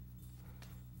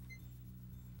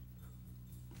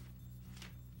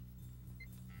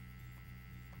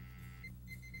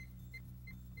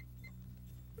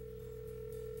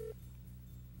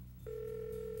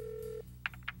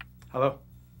 Hello?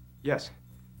 Yes.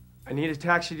 I need a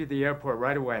taxi to the airport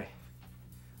right away.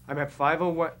 I'm at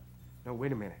 501... No,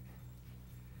 wait a minute.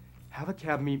 Have a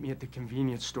cab meet me at the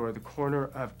convenience store at the corner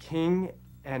of King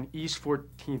and East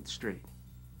 14th Street.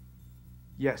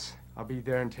 Yes, I'll be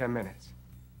there in 10 minutes.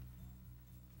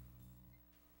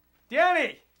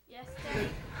 Danny! Yes, Daddy.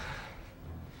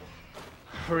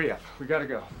 Hurry up, we gotta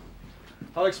go.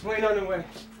 I'll explain on the way.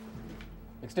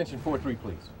 Extension 43,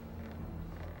 please.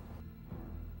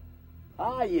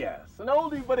 Ah, yes, an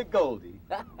oldie but a goldie.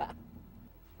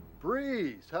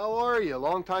 Breeze, how are you?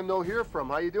 Long time no hear from.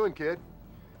 How you doing, kid?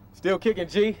 Still kicking,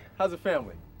 G? How's the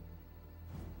family?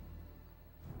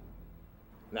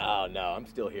 No, I'm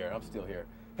still here.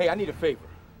 Hey, I need a favor.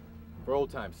 For old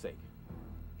time's sake.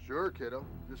 Sure, kiddo.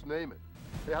 Just name it.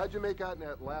 Hey, how'd you make out in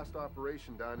that last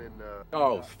operation down in,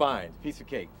 Oh, it's fine. Piece of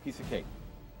cake.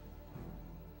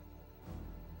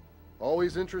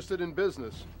 Always interested in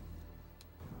business.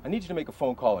 I need you to make a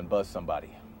phone call and buzz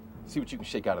somebody. See what you can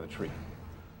shake out of the tree.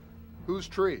 Whose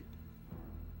tree?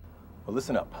 Well,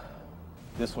 listen up.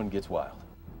 This one gets wild.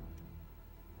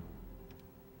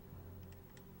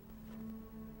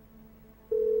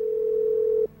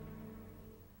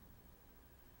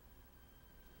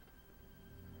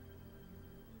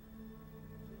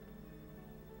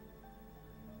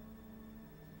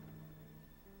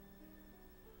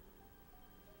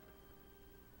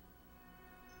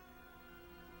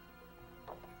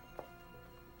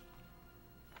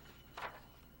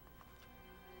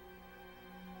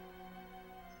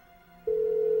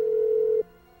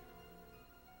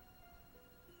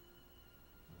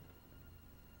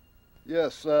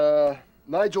 Yes,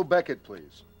 Nigel Beckett,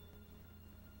 please.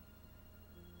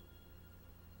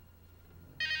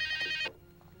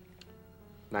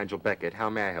 Nigel Beckett, how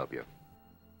may I help you?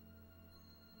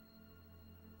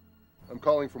 I'm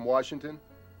calling from Washington.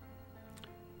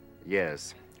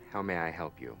 Yes, how may I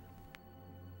help you?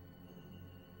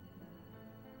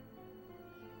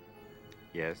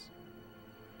 Yes?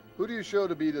 Who do you show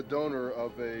to be the donor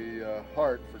of a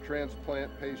heart for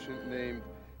transplant patient named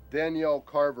Danielle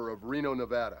Carver of Reno,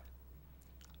 Nevada?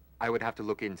 I would have to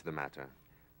look into the matter.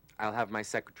 I'll have my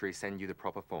secretary send you the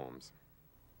proper forms.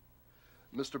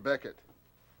 Mr. Beckett,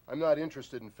 I'm not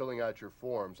interested in filling out your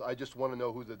forms. I just want to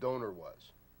know who the donor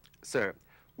was. Sir,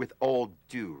 with all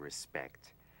due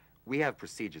respect, we have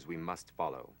procedures we must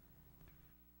follow.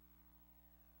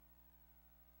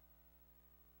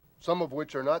 Some of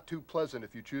which are not too pleasant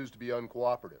if you choose to be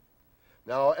uncooperative.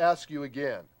 Now, I'll ask you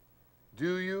again.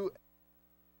 Do you?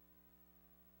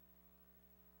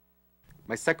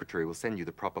 My secretary will send you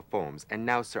the proper forms. And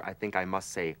now, sir, I think I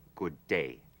must say good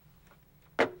day.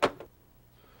 Okay,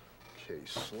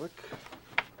 Slick.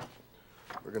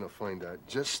 We're gonna find out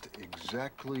just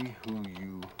exactly who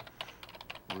you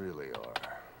really are.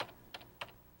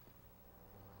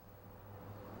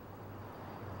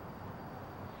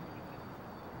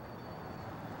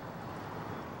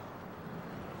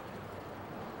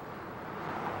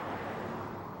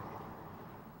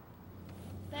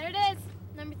 There it is,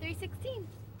 number 316.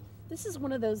 This is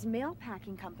one of those mail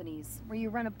packing companies where you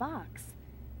rent a box.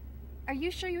 Are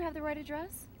you sure you have the right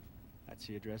address? That's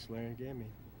the address Larry gave me.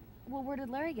 Well, where did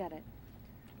Larry get it?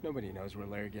 Nobody knows where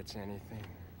Larry gets anything.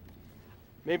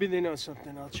 Maybe they know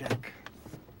something. I'll check.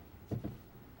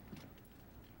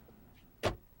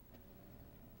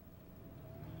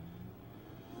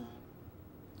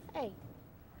 Hey,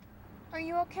 are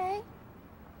you okay?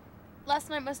 Last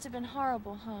night must have been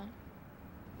horrible, huh?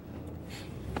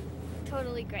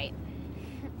 Totally great.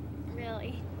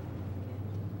 Really.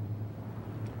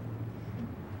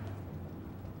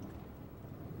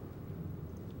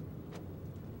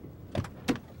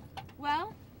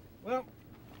 Well? Well,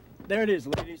 there it is,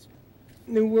 ladies.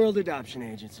 New World Adoption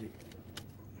Agency.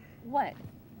 What?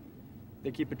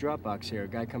 They keep a drop box here. A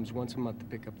guy comes once a month to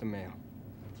pick up the mail.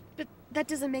 But that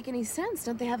doesn't make any sense.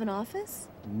 Don't they have an office?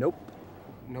 Nope.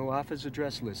 No office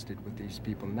address listed with these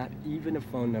people. Not even a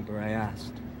phone number. I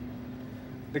asked.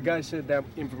 The guy said that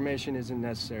information isn't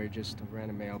necessary, just to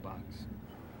rent a mailbox.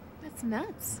 That's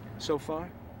nuts. So far,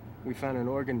 we found an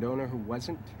organ donor who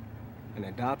wasn't, an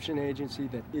adoption agency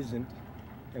that isn't,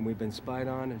 and we've been spied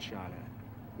on and shot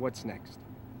at. What's next?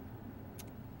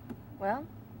 Well,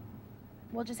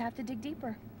 we'll just have to dig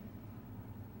deeper.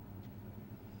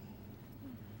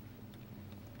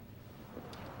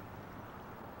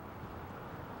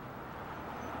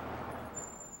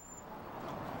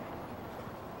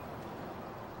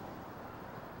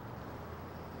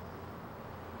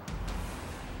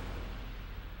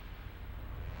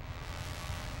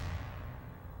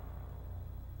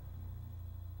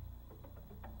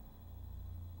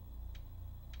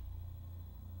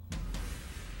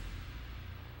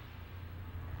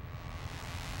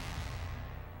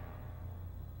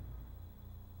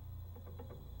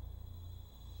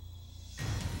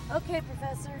 Okay,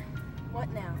 Professor. What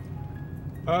now?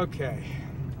 Okay.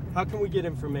 How can we get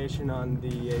information on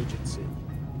the agency?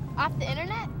 Off the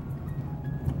internet?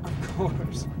 Of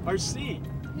course. RC.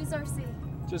 Who's RC?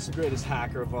 Just the greatest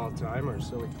hacker of all time, or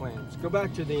so he claims. Go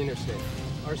back to the interstate.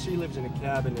 RC lives in a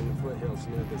cabin in the foothills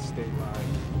near the state line.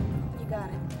 You got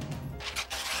it.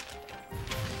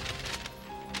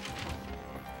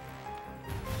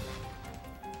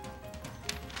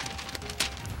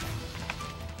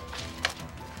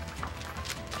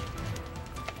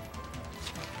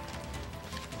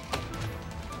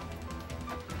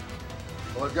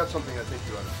 I've got something I think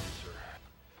you ought to see, sir.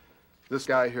 This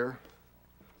guy here,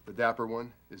 the dapper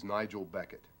one, is Nigel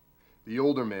Beckett. The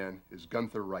older man is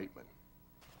Gunther Reitman.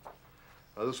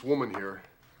 Now, this woman here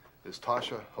is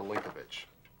Tasha Halinkovich,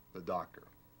 the doctor.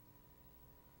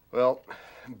 Well,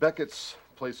 Beckett's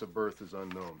place of birth is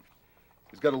unknown.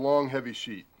 He's got a long, heavy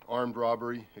sheet. Armed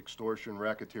robbery, extortion,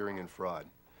 racketeering, and fraud.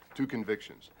 2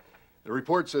 convictions. The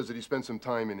report says that he spent some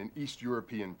time in an East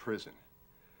European prison.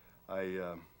 I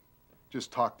just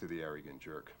talked to the arrogant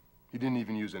jerk. He didn't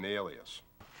even use an alias.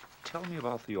 Tell me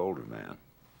about the older man.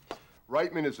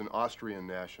 Reitman is an Austrian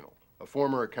national, a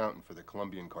former accountant for the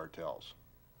Colombian cartels.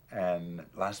 And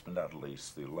last but not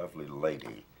least, the lovely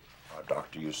lady.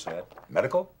 Doctor, you said?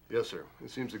 Medical? Yes, sir. It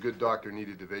seems a good doctor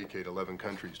needed to vacate 11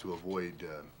 countries to avoid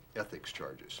ethics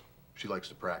charges. She likes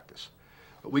to practice.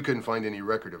 But we couldn't find any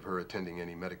record of her attending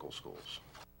any medical schools.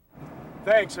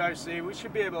 Thanks, RC. We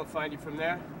should be able to find you from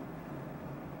there.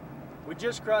 We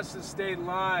just crossed the state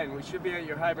line. We should be at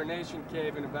your hibernation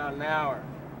cave in about an hour.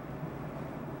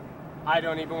 I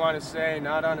don't even want to say,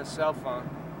 not on a cell phone.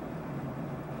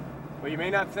 Well, you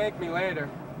may not thank me later.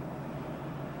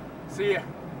 See ya.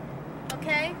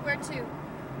 Okay, where to?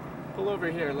 Pull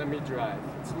over here, let me drive.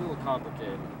 It's a little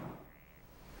complicated.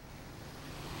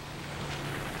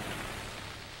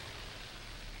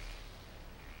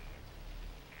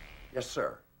 Yes,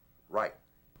 sir. Right.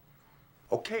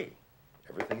 Okay.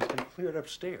 Everything's been cleared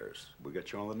upstairs. We'll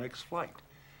get you on the next flight.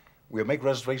 We'll make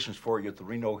reservations for you at the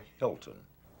Reno Hilton.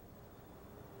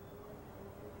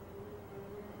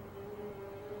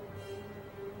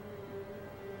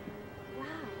 Wow.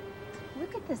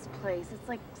 Look at this place. It's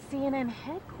like CNN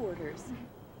headquarters.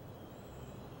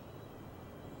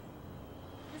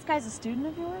 This guy's a student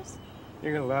of yours?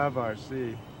 You're gonna love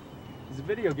RC. He's a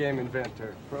video game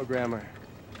inventor, programmer.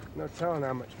 No telling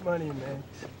how much money he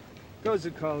makes. Goes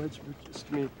to college, but just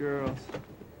to meet girls.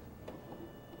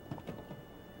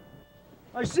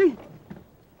 RC!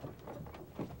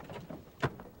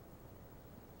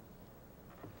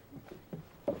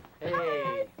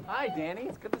 Hey. Hi, Danny.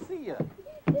 It's good to see you.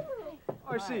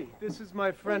 RC, this is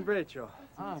my friend Rachel.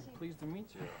 Ah, pleased to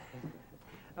meet you.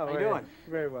 How you doing?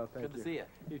 Very well, thank you. Good to see you.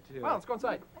 You too. Well, let's go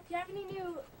inside. Do you have any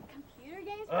new computer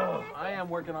games? Oh, I am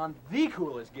working on the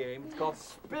coolest game. It's called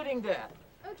Spitting Death.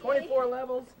 Okay. 24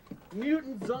 levels,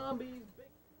 mutant zombies.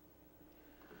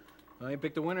 I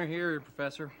picked a winner here,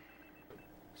 Professor.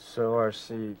 So,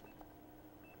 RC,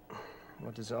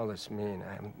 what does all this mean?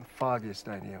 I haven't the foggiest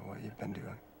idea what you've been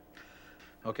doing.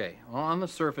 Okay, on the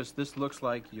surface, this looks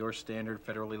like your standard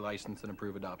federally licensed and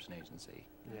approved adoption agency.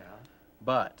 Yeah.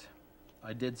 But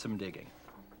I did some digging.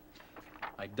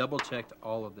 I double-checked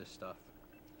all of this stuff.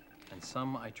 And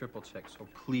some I triple-checked, so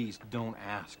please don't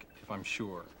ask if I'm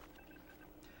sure.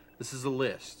 This is a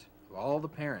list of all the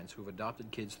parents who've adopted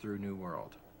kids through New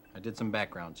World. I did some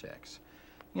background checks.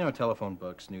 You know, telephone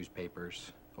books,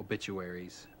 newspapers,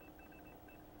 obituaries.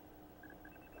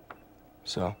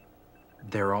 So?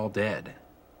 They're all dead.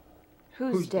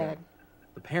 Who's dead?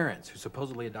 The parents who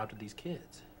supposedly adopted these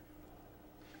kids.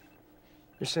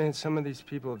 You're saying some of these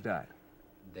people have died?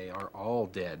 They are all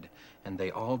dead, and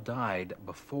they all died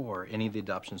before any of the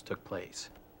adoptions took place.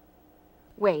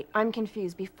 Wait, I'm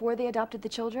confused. Before they adopted the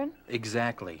children?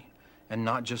 Exactly. And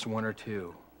not just one or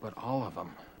two, but all of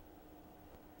them.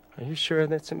 Are you sure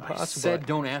that's impossible? I said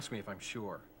don't ask me if I'm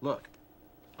sure. Look,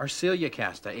 Arcelia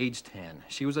Casta, age 10.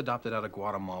 She was adopted out of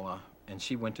Guatemala, and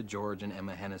she went to George and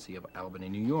Emma Hennessy of Albany,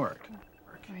 New York.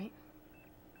 Right.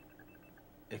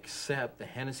 Except the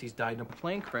Hennessy's died in a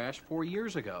plane crash 4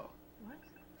 years ago. What?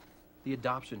 The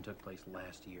adoption took place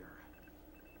last year.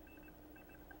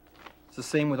 It's the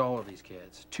same with all of these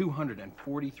kids.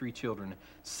 243 children,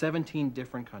 17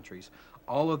 different countries,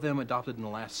 all of them adopted in the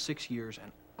last 6 years,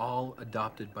 and all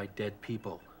adopted by dead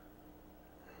people.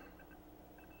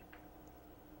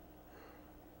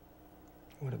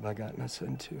 What have I gotten us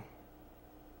into?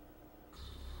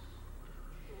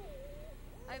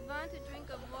 I want a drink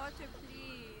of water,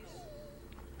 please.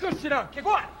 Go sit down, kick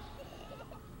what?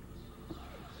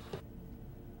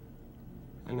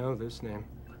 I know this name.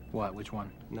 What, which one?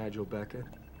 Nigel Beckett.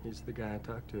 He's the guy I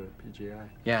talked to at PGI.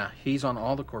 Yeah, he's on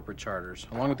all the corporate charters,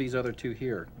 along with these other two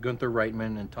here, Gunther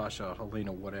Reitman and Tasha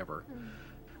Helena whatever.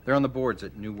 They're on the boards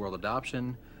at New World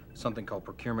Adoption, something called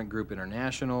Procurement Group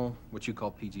International, what you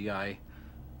call PGI.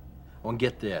 Oh, and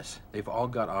get this, they've all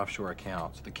got offshore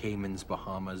accounts, the Caymans,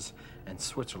 Bahamas, and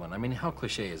Switzerland. I mean, how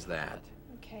cliche is that?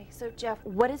 Okay, so Jeff,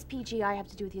 what does PGI have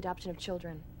to do with the adoption of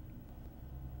children?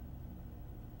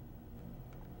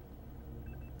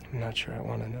 I'm not sure I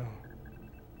want to know.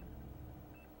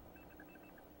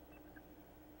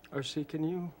 RC, can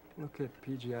you look at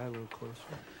PGI a little closer?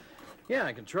 Yeah,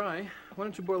 I can try. Why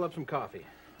don't you boil up some coffee?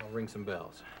 I'll ring some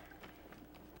bells.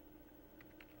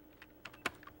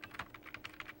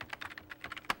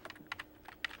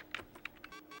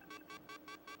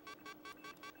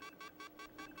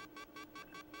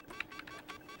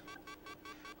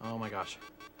 Oh my gosh.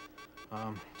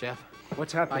 Jeff.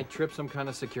 What's happening? I tripped some kind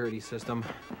of security system.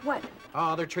 What?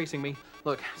 Oh, they're tracing me.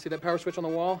 Look, see that power switch on the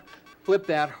wall? Flip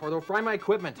that, or they'll fry my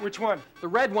equipment. Which one? The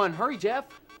red one. Hurry, Jeff.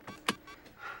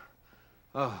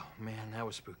 Oh, man, that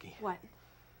was spooky. What?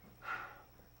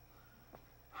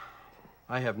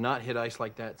 I have not hit ice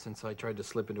like that since I tried to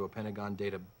slip into a Pentagon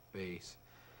database.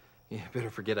 Yeah, better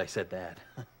forget I said that.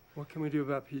 What can we do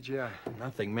about PGI?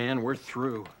 Nothing, man. We're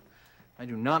through. I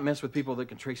do not mess with people that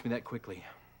can trace me that quickly.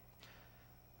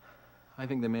 I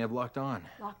think they may have locked on.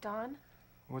 Locked on?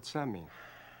 What's that mean?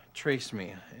 Trace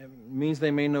me. It means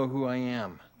they may know who I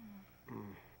am.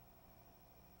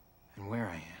 And where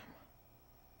I am.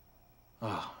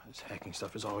 Oh, this hacking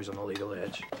stuff is always on the legal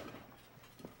edge.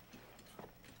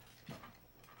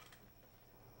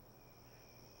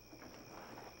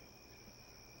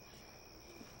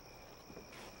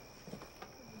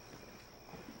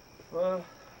 Well,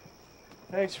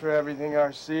 thanks for everything,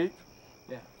 RC.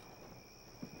 Yeah.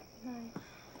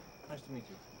 Nice to meet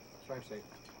you. Drive safe.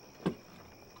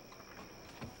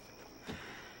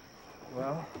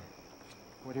 Well,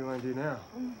 what do you want to do now?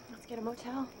 Let's get a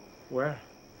motel. Where?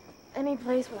 Any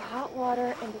place with hot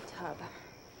water and a tub.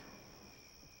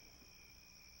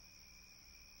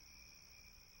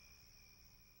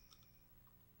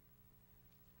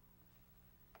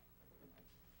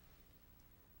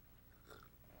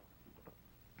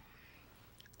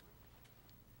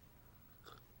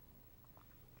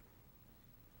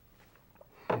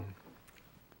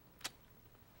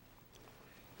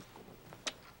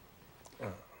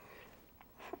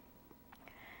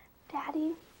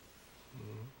 Daddy,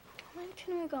 when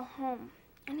can we go home?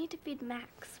 I need to feed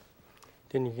Max.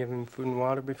 Didn't you give him food and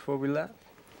water before we left?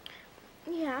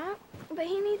 Yeah, but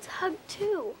he needs hugged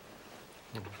too.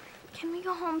 Can we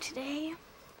go home today?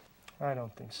 I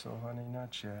don't think so, honey.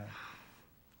 Not yet.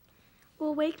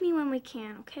 Well, wake me when we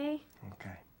can, okay?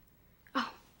 Okay.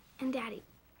 Oh, and Daddy,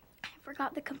 I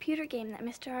forgot the computer game that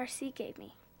Mr. RC gave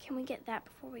me. Can we get that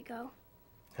before we go?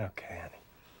 Okay, honey.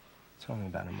 It's only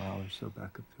about a mile or so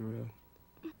back up the road.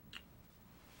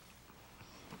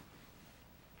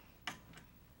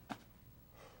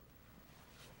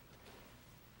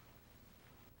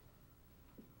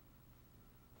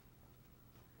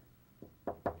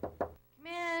 Come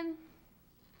in.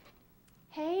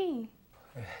 Hey.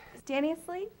 Is Danny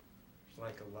asleep?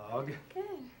 Like a log. Good.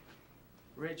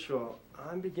 Rachel,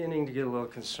 I'm beginning to get a little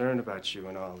concerned about you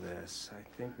and all this. I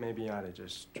think maybe you ought to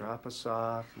just drop us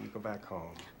off and go back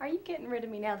home. Are you getting rid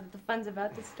of me now that the fun's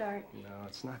about to start? No,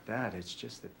 it's not that. It's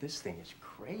just that this thing is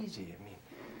crazy. I mean,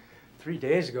 3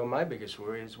 days ago, my biggest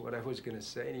worry is what I was going to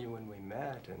say to you when we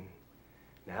met, and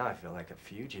now I feel like a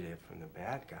fugitive from the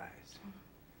bad guys.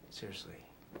 Seriously,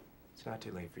 it's not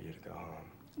too late for you to go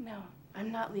home. No,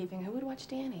 I'm not leaving. Who would watch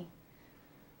Danny?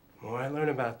 The more I learn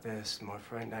about this, the more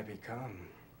frightened I become.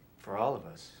 For all of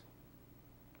us.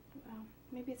 Well,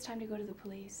 maybe it's time to go to the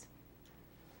police.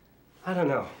 I don't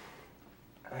know.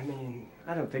 I mean,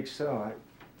 I don't think so.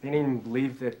 They didn't even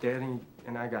believe that Danny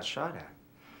and I got shot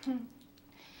at.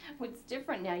 What's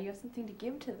different now? You have something to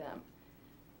give to them.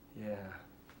 Yeah.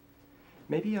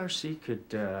 Maybe RC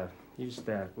could use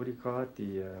that, what do you call it,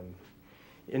 the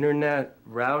internet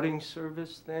routing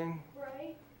service thing?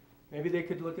 Right. Maybe they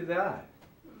could look at that.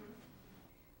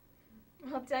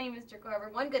 I'll tell you, Mr. Carver,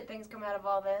 one good thing's come out of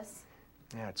all this.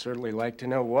 Yeah, I'd certainly like to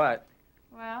know what.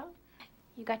 Well,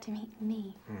 you got to meet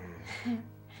me. There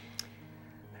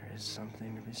is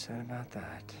something to be said about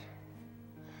that.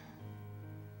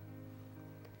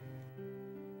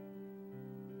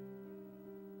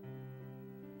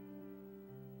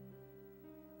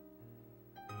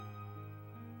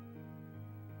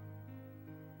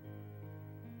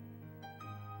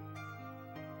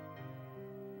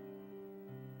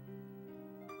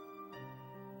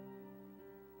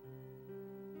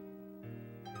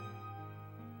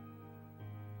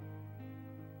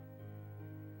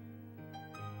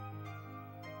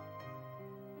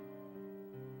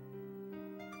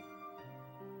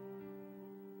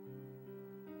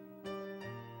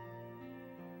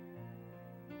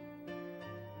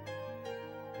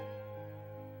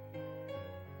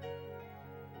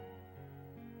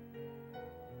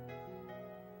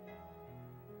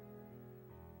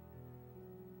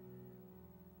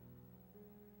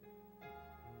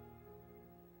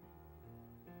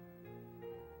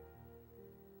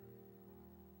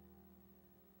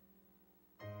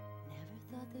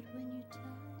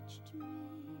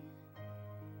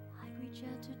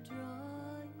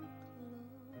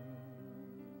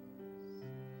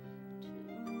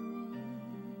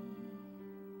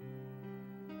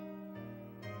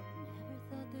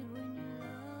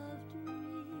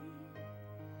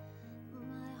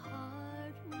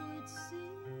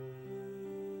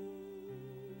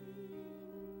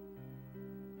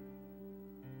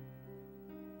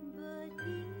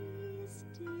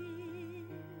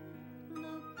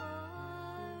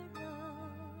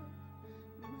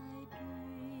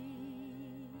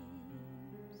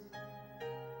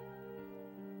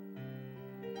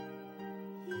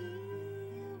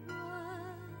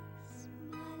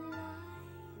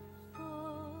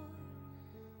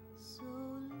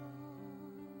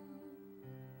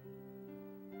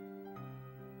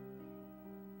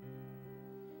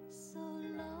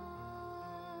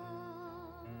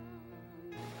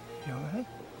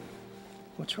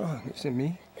 What's wrong? Is it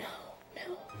me?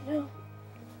 No.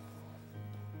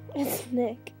 It's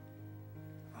Nick.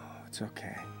 Oh, it's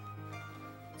okay.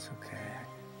 It's okay.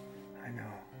 I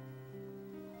know.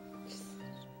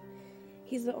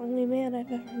 He's the only man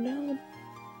I've ever known.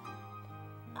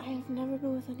 I have never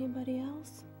been with anybody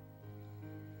else.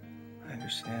 I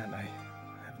understand.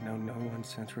 I've known no one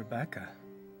since Rebecca.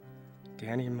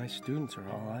 Danny and my students are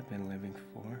all I've been living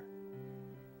for.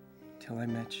 Till I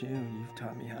met you, you've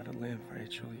taught me how to live,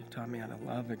 Rachel. You've taught me how to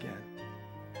love again.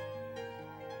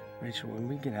 Rachel, when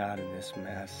we get out of this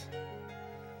mess,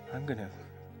 I'm gonna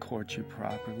court you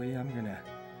properly. I'm gonna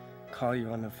call you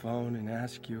on the phone and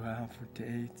ask you out for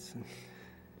dates and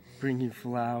bring you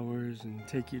flowers and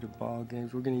take you to ball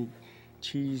games. We're gonna eat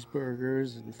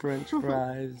cheeseburgers and French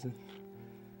fries,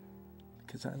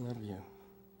 because I love you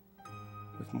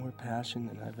with more passion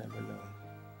than I've ever known.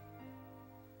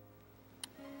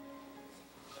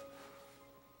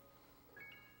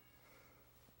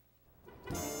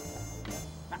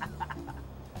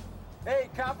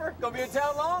 Hey, Copper, gonna be in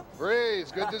town long?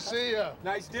 Breeze, good to see you.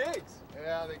 Nice digs.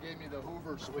 Yeah, they gave me the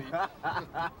Hoover suite.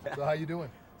 So how you doing?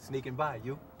 Sneaking by,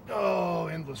 you? Oh,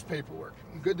 endless paperwork.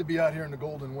 Good to be out here in the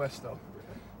Golden West, though.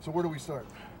 So where do we start?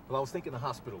 Well, I was thinking the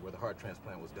hospital where the heart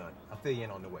transplant was done. I'll fill you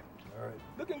in on the way. All right.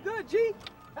 Looking good, G.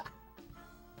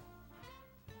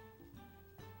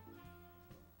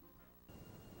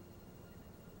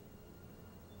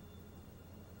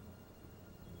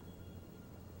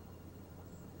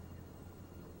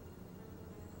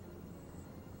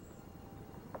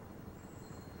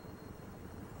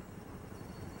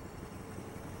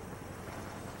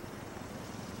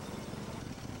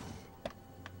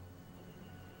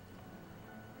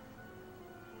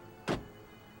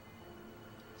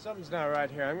 Something's not right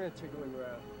here. I'm gonna take a look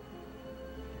around.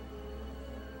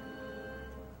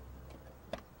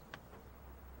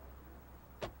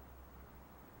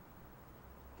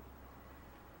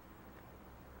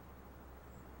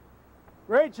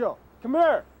 Rachel, come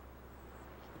here.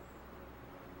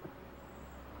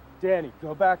 Danny,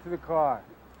 go back to the car.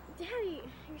 Daddy,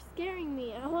 you're scaring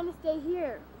me. I want to stay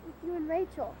here with you and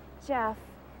Rachel. Jeff.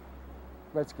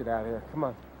 Let's get out of here. Come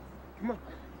on. Come on.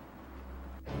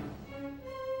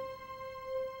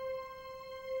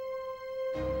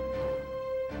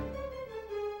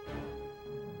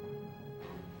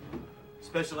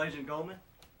 Special Agent Goldman?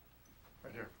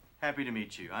 Right here. Happy to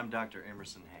meet you. I'm Dr.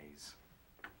 Emerson Hayes.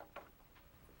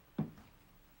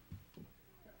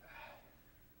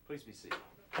 Please be seated.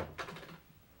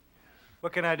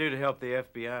 What can I do to help the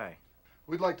FBI?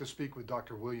 We'd like to speak with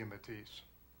Dr. William Matisse.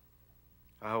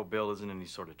 I hope Bill isn't in any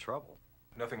sort of trouble.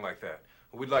 Nothing like that.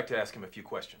 We'd like to ask him a few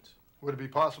questions. Would it be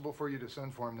possible for you to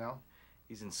send for him now?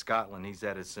 He's in Scotland. He's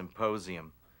at a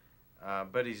symposium.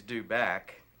 But he's due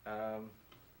back.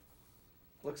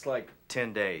 Looks like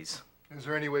 10 days. Is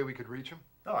there any way we could reach him?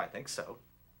 Oh, I think so.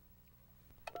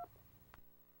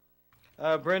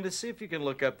 Brenda, see if you can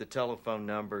look up the telephone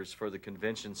numbers for the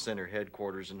convention center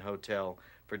headquarters and hotel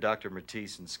for Dr.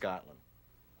 Matisse in Scotland.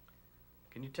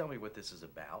 Can you tell me what this is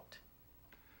about?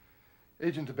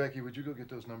 Agent Tebeki, would you go get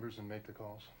those numbers and make the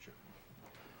calls? Sure.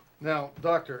 Now,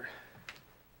 Doctor,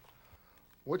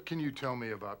 what can you tell me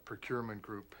about Procurement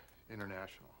Group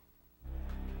International?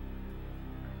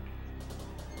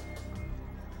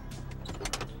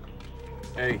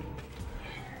 Hey.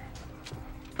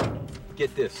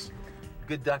 Get this.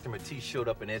 Good Dr. Matisse showed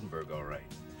up in Edinburgh all right.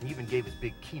 He even gave his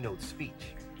big keynote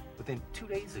speech. But then 2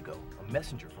 days ago, a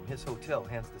messenger from his hotel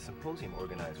hands the symposium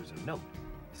organizers a note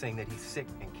saying that he's sick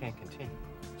and can't continue.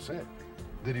 Sick?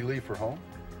 Did he leave for home?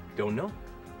 Don't know.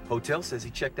 Hotel says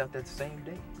he checked out that same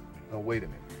day. Oh, wait a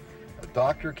minute. A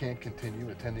doctor can't continue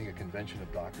attending a convention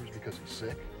of doctors because he's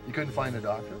sick? You couldn't find a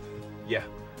doctor? Yeah.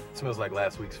 Smells like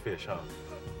last week's fish, huh?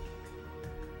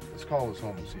 Let's call his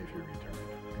home and see if he returned.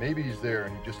 Maybe he's there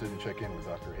and he just didn't check in with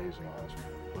Dr. Hayes in the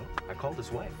hospital. Well, I called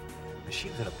his wife, and she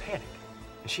was in a panic.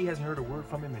 And she hasn't heard a word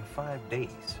from him in 5 days.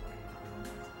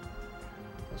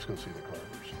 Let's go see the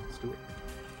Carvers. Let's do it.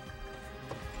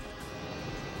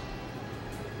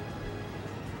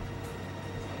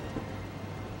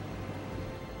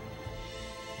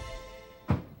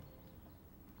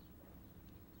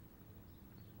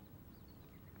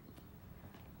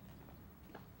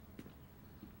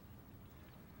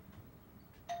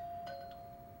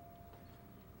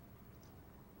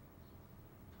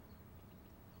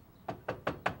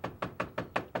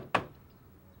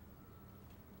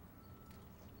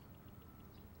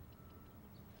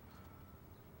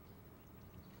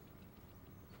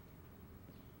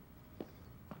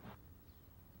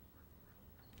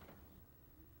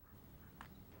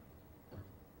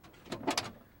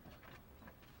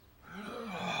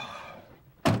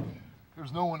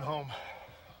 There's no one home.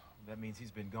 That means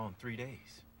he's been gone 3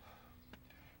 days.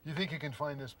 You think you can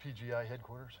find this PGI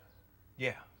headquarters?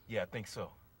 Yeah, I think so.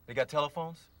 They got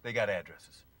telephones, they got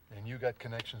addresses. And you got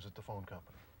connections at the phone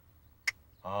company?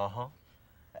 Uh-huh.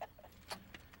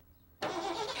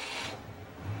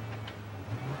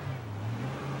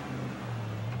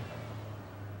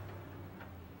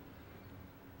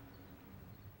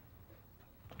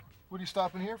 What are you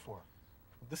stopping here for?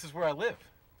 This is where I live.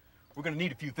 We're gonna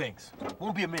need a few things.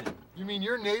 Won't be a minute. You mean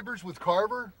you're neighbors with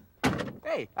Carver?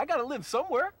 Hey, I gotta live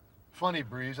somewhere. Funny,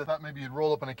 Breeze. I thought maybe you'd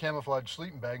roll up in a camouflage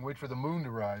sleeping bag and wait for the moon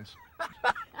to rise.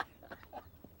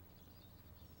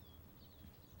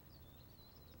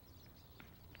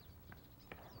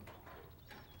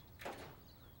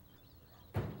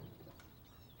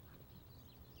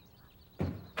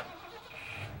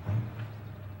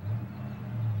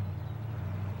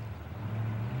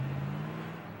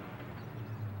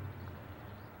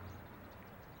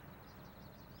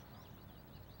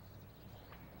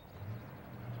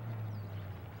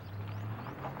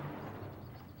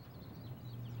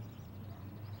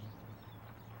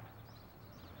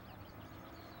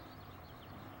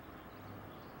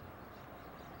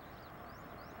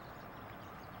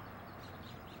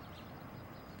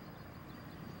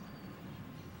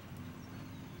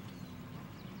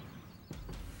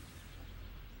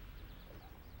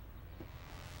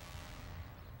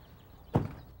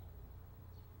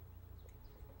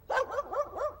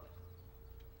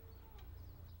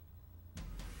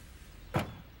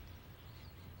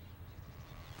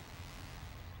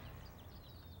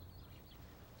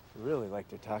 I'd really like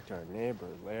to talk to our neighbor,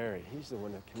 Larry. He's the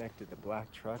one that connected the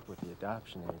black truck with the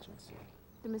adoption agency.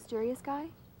 The mysterious guy?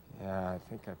 Yeah, I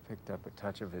think I picked up a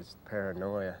touch of his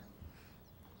paranoia.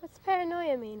 What's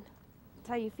paranoia mean? It's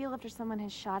how you feel after someone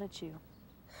has shot at you.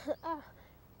 Oh,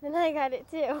 then I got it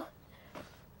too.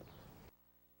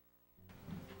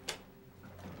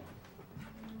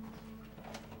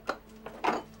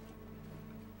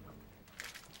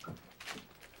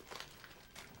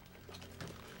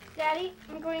 Daddy,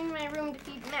 I'm going to my room to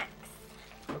feed Max.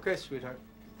 Okay, sweetheart.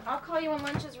 I'll call you when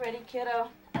lunch is ready, kiddo.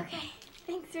 Okay,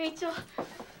 thanks, Rachel.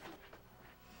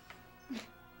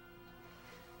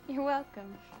 You're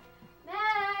welcome.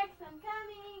 Max, I'm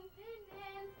coming.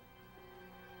 Din.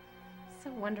 So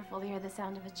wonderful to hear the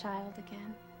sound of a child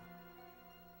again.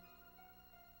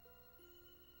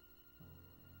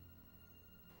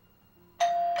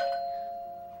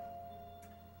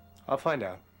 I'll find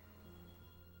out.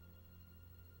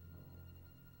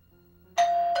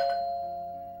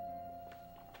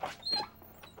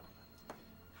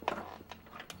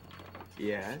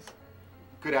 Yes?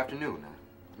 Good afternoon.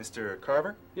 Mr.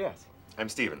 Carver? Yes. I'm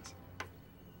Stevens.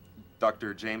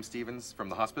 Dr. James Stevens from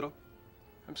the hospital?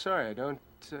 I'm sorry, I don't...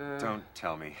 Don't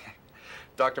tell me.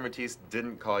 Dr. Matisse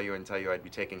didn't call you and tell you I'd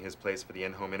be taking his place for the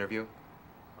in-home interview?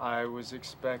 I was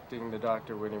expecting the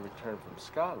doctor when he returned from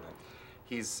Scotland.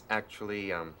 He's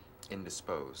actually,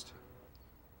 indisposed.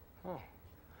 Oh.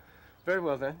 Very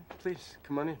well, then. Please,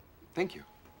 come on in. Thank you.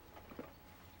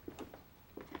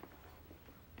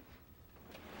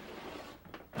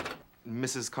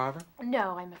 Mrs. Carver?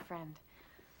 No, I'm a friend.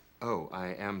 Oh, I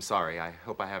am sorry. I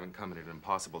hope I haven't come at an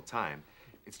impossible time.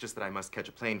 It's just that I must catch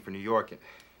a plane for New York in...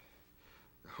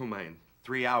 Oh, my, in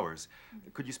 3 hours.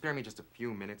 Could you spare me just a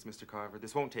few minutes, Mr. Carver?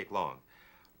 This won't take long.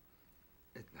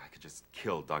 I could just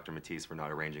kill Dr. Matisse for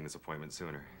not arranging this appointment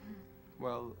sooner.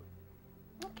 Well...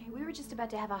 Okay, we were just about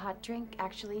to have a hot drink,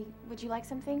 actually. Would you like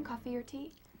something? Coffee or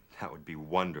tea? That would be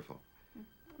wonderful.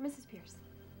 Mrs. Pierce.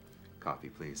 Coffee,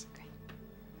 please. Okay.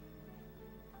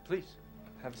 Please,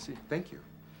 have a seat. Thank you.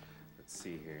 Let's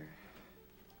see here.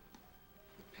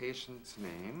 The patient's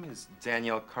name is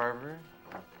Danielle Carver,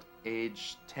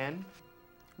 age 10.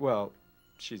 Well,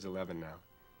 she's 11 now.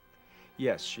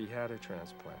 Yes, she had a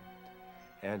transplant,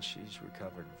 and she's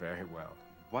recovered very well.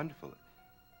 Wonderful.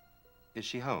 Is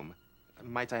she home?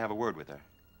 Might I have a word with her?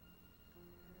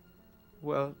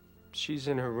 Well, she's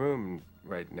in her room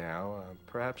right now.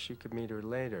 Perhaps you could meet her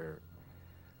later.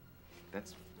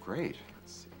 That's great.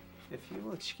 Let's see. If you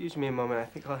will excuse me a moment, I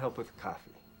think I'll help with the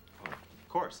coffee. Oh, of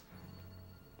course.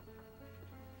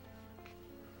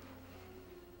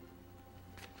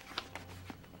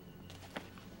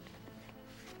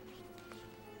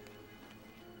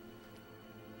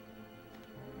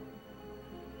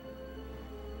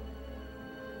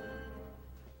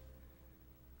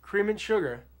 Cream and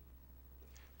sugar.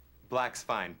 Black's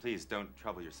fine. Please don't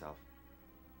trouble yourself.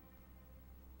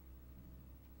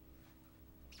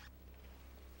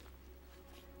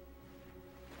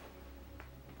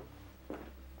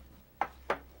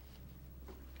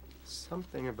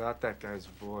 Something about that guy's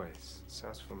voice. It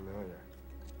sounds familiar.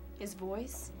 His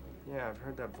voice? Yeah, I've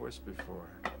heard that voice before.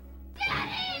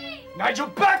 Nigel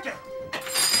Beckett!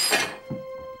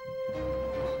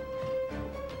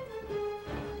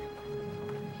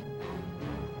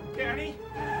 Danny!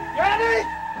 Danny!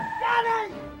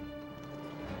 Danny!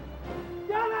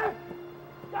 Danny!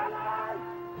 Danny!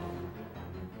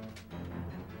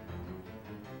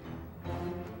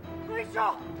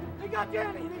 Rachel! They got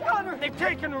Danny! They got her! They've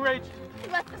taken her, Rachel! He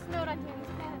left this note on Danny's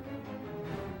bed.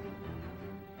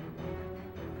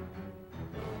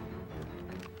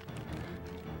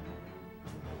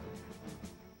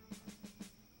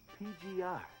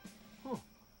 PGI. Oh,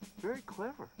 very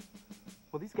clever.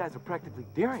 Well, these guys are practically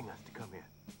daring us to come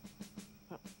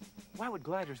in. Why would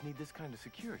gliders need this kind of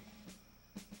security?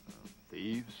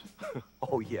 Thieves?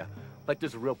 Oh, yeah. Like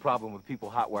there's a real problem with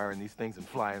people hotwiring these things and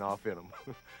flying off in them.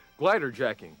 Glider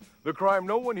jacking, the crime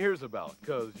no one hears about,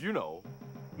 because, you know,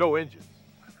 no engines.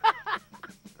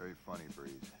 Very funny,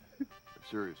 Breeze. But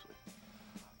seriously,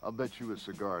 I'll bet you a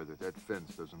cigar that that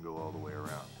fence doesn't go all the way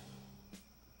around.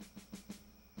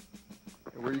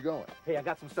 Hey, where are you going? Hey, I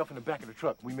got some stuff in the back of the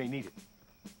truck. We may need it.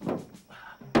 What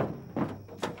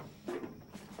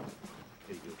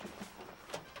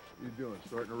are you doing?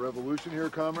 Starting a revolution here,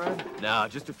 comrade? Nah,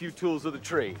 just a few tools of the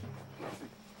trade.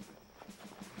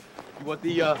 You want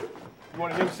the, you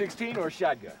want an M16 or a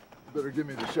shotgun? You better give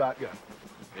me the shotgun.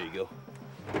 There you go.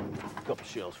 A couple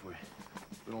shells for you.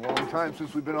 It's been a long time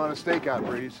since we've been on a stakeout,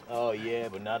 Breeze. Oh, yeah,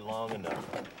 but not long enough.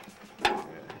 Yeah.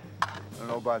 I don't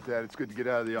know about that. It's good to get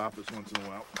out of the office once in a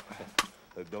while.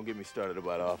 Look, don't get me started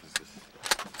about offices.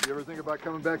 You ever think about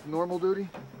coming back to normal duty?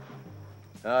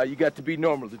 You got to be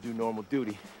normal to do normal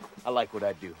duty. I like what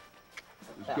I do.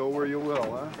 Just go where you will,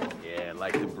 huh? Yeah,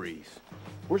 like the breeze.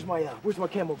 Where's my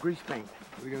camo grease paint?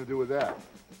 What are you gonna do with that?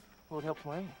 Well, it helps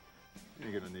my aim. You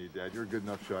ain't gonna need that. You're a good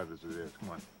enough shot as it is. Come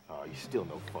on. Oh, you're still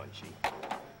no fun, Chief.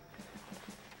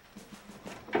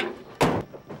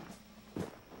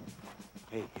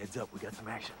 Hey, heads up, we got some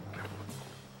action.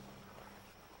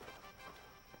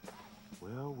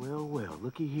 Well, well, well,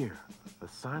 looky here. A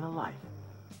sign of life.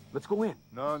 Let's go in.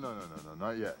 No,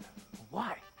 not yet.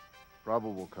 Why?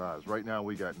 Probable cause. Right now,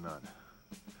 we got none.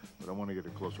 But I want to get a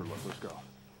closer look. Let's go.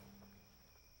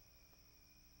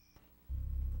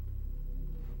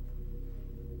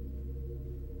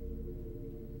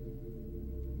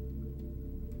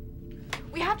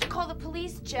 We have to call the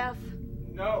police, Jeff.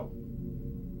 No.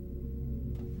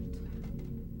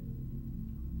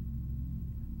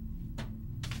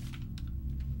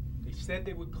 They said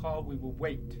they would call. We will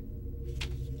wait.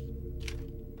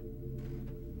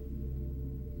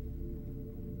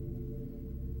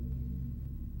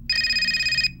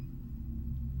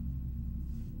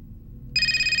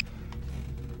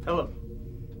 Hello.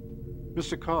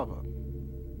 Mr. Carver.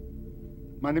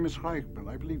 My name is Rueben.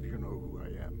 I believe you know who I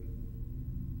am.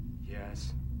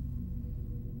 Yes.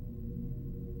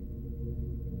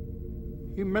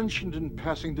 He mentioned in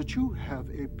passing that you have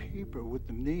a paper with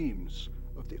the names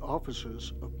of the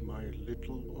officers of my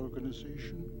little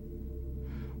organization.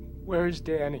 Where is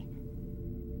Danny?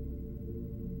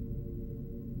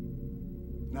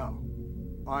 Now,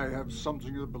 I have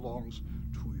something that belongs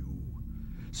to you.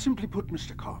 Simply put,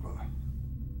 Mr. Carver.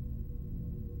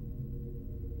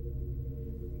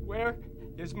 Where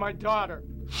is my daughter?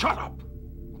 Shut up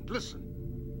and listen.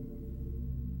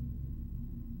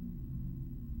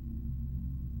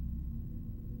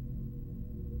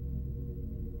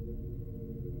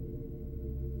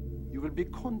 You will be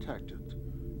contacted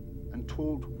and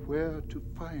told where to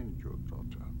find your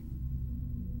daughter.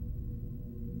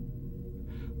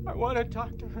 I want to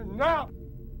talk to her now.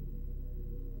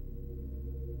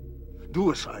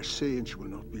 Do as I say and she will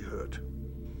not be hurt.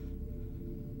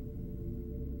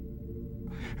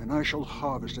 And I shall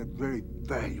harvest a very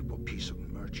valuable piece of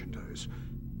merchandise.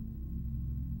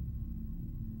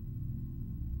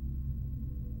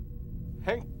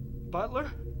 Hank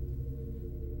Butler?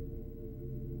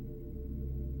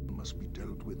 Must be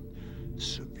dealt with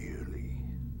severely.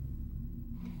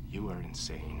 You are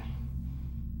insane.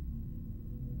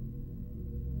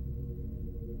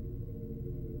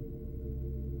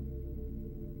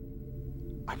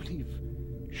 I believe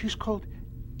she's called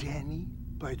Danny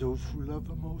by those who love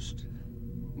her most.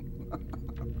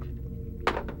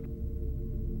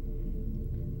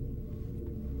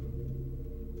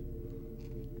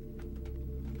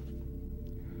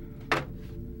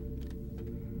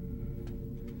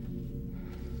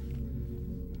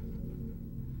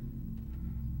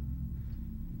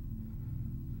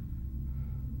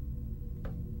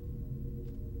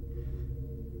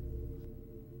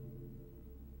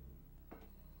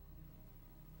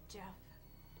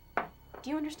 Jeff, do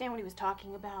you understand what he was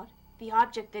talking about? The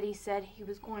object that he said he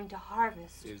was going to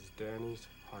harvest is Danny's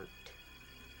heart.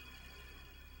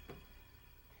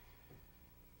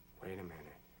 Wait a minute.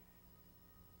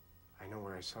 I know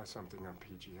where I saw something on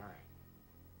PGI.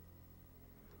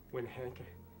 When Hank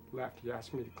left, he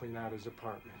asked me to clean out his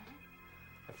apartment.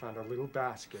 I found a little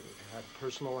basket. It had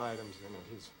personal items in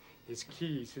it. His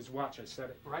keys, his watch. I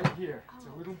set it right here. It's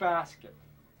a little basket.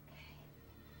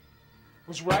 It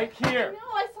was right here. No,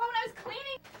 I saw when I was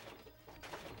cleaning.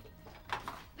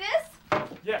 This?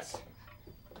 Yes.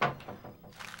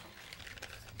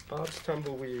 Bob's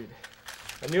Tumbleweed.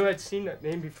 I knew I'd seen that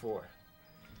name before.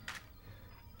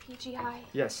 PGI.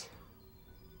 Yes.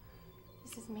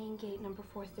 This is main gate number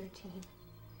 413.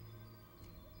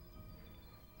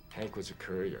 Hank was a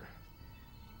courier.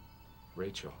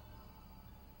 Rachel.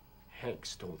 Hank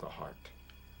stole the heart.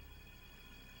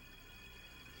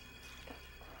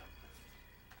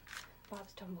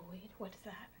 Bob's Tumbleweed. What is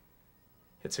that?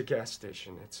 It's a gas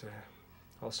station. It's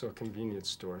also a convenience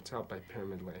store. It's out by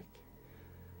Pyramid Lake.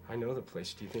 I know the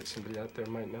place. Do you think somebody out there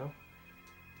might know?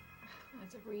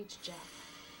 That's a reach, Jeff.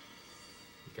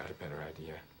 You got a better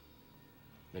idea.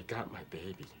 They got my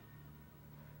baby.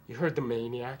 You heard the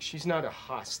maniac. She's not a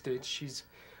hostage. She's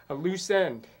a loose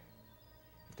end.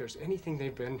 If there's anything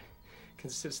they've been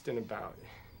consistent about,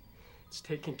 it's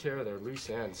taking care of their loose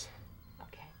ends.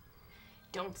 Okay.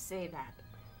 Don't say that.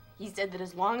 He said that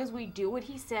as long as we do what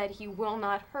he said, he will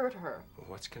not hurt her. Well,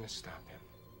 what's gonna stop him?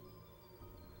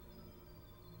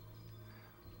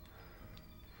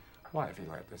 Why have you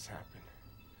let this happen?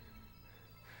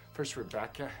 First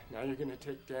Rebecca, now you're gonna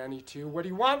take Danny too. What do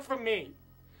you want from me?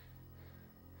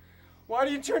 Why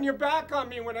do you turn your back on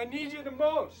me when I need you the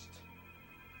most?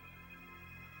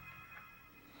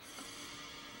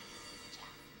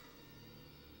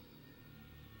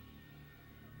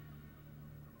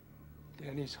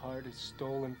 Danny's heart is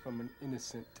stolen from an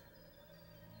innocent.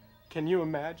 Can you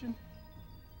imagine?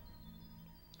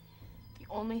 The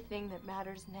only thing that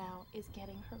matters now is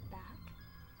getting her back.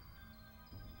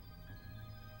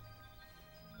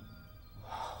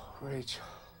 Rachel,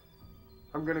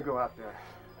 I'm gonna go out there.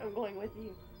 I'm going with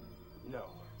you. No.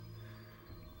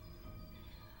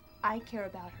 I care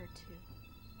about her too.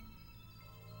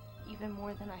 Even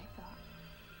more than I thought.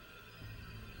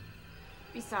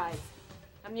 Besides,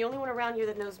 I'm the only one around here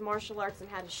that knows martial arts and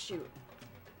how to shoot.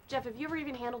 Jeff, have you ever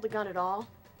even handled a gun at all?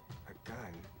 A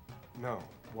gun? No.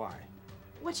 Why?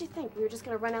 What'd you think? We were just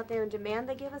gonna run out there and demand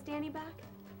they give us Danny back?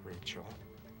 Rachel,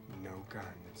 no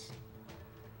guns.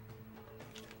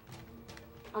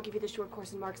 I'll give you the short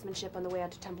course in marksmanship on the way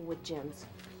out to Tumblewood Gyms.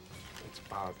 It's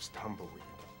Bob's Tumbleweed.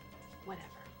 Whatever.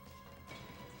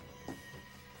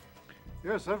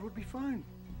 Yes, that would be fine.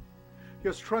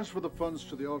 Yes, transfer the funds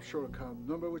to the offshore account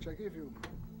number which I gave you.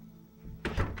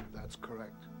 That's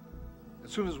correct.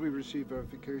 As soon as we receive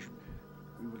verification,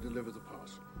 we will deliver the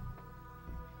parcel.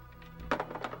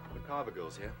 The Carver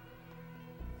girl's here.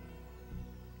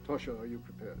 Tosha, are you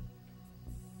prepared?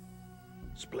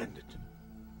 Splendid.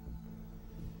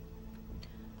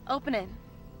 Open it.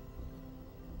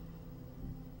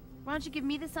 Why don't you give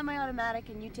me the semi-automatic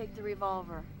and you take the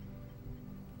revolver?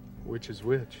 Which is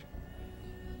which?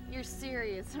 You're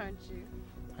serious, aren't you?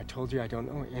 I told you I don't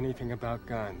know anything about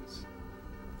guns.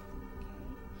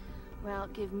 Well,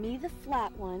 give me the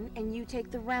flat one and you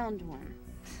take the round one.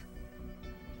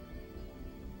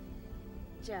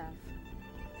 Jeff,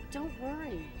 don't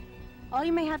worry. All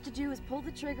you may have to do is pull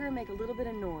the trigger and make a little bit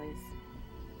of noise.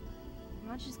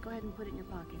 Why don't you just go ahead and put it in your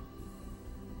pocket?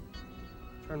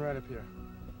 Turn right up here.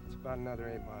 It's about another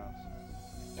 8 miles.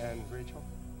 And Rachel?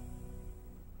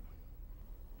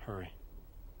 Hurry.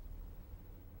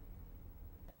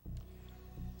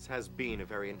 This has been a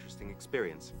very interesting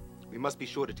experience. We must be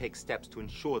sure to take steps to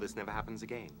ensure this never happens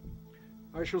again.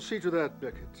 I shall see to that,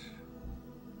 Beckett.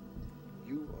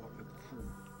 You are a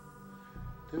fool.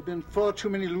 There have been far too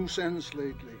many loose ends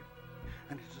lately,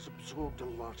 and it has absorbed a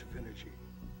lot of energy.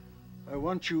 I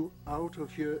want you out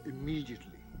of here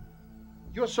immediately.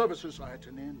 Your services are at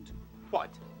an end.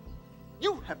 What?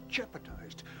 You have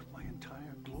jeopardized my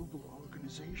entire global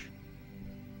organization.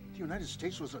 The United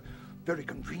States was a very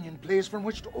convenient place from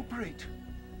which to operate.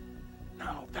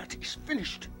 Now that is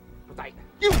finished. But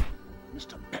You,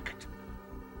 Mr. Beckett,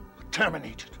 are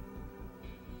terminated.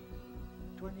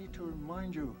 Do I need to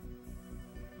remind you?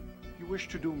 You wish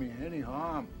to do me any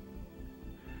harm.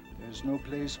 There's no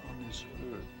place on this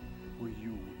earth where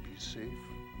you would be safe,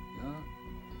 yeah?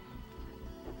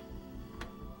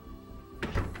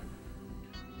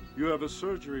 You have a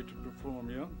surgery to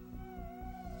perform, yeah?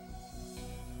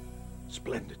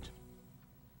 Splendid.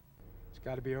 It's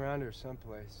got to be around here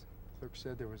someplace. Clerk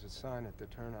said there was a sign at the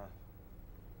turnoff.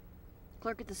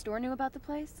 Clerk at the store knew about the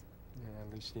place? Yeah,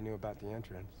 at least he knew about the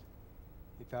entrance.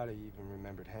 He thought he even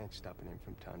remembered Hank stopping him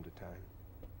from time to time.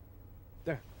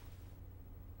 There.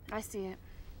 I see it.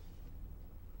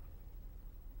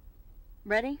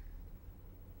 Ready?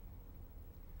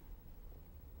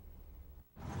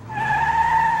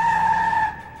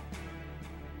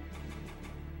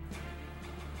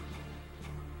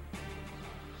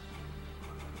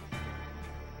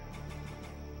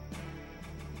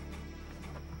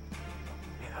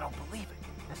 Man, I don't believe it.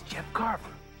 That's Jeff Carver.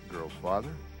 Girl's father?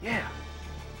 Yeah.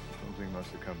 Something must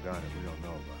have come down that we don't know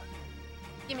about.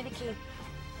 Give me the key.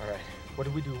 All right. What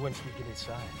do we do once we get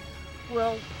inside?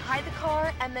 We'll hide the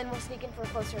car, and then we'll sneak in for a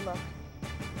closer look.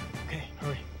 Okay,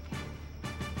 hurry.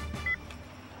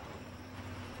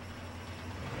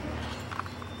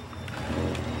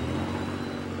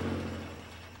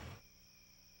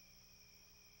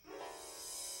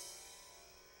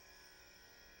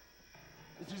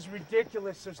 This is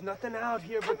ridiculous. There's nothing out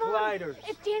here but gliders.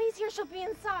 If Danny's here, she'll be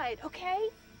inside, okay?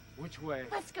 Which way?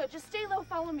 Let's go. Just stay low.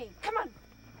 Follow me. Come on.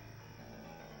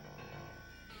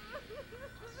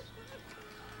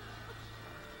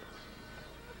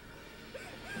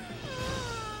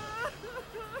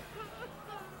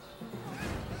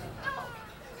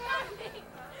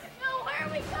 No, where are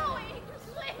we going?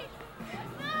 Please.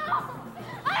 No!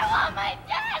 I want my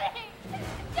daddy!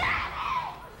 Daddy!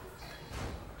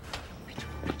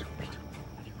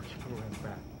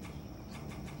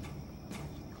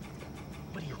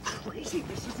 What are you, crazy?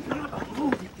 This is not a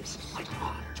movie. This is like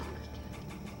art.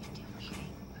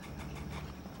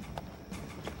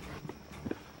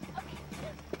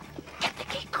 Get the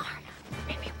key card.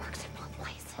 Maybe it works in both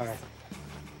places. All right.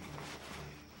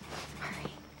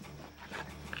 Hurry.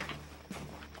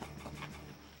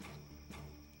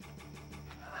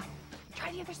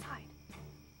 Try the other side.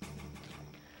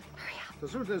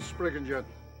 Das wird es sprechen, Jet.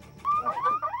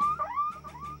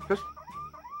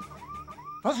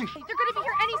 Was ist? They're gonna be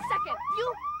here any second.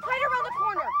 You hide around the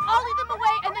corner. I'll lead them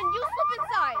away, and then you slip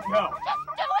inside. No. Just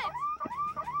do it.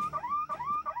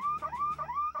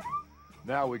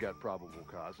 Now we got probable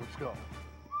cause. Let's go.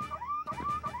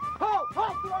 Halt!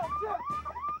 Halt! Throw!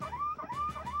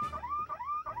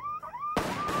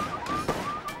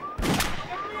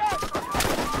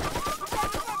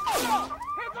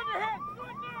 Hands on your head! Do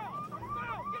it now!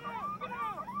 Now! Get out! Get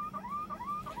out!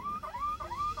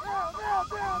 Now!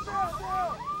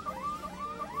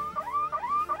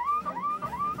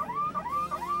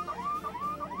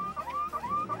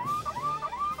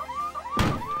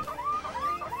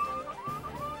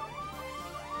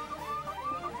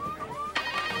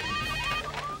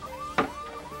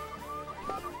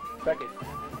 Beckett.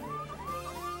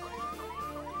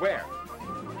 Where?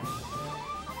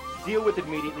 Deal with it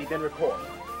immediately, then report.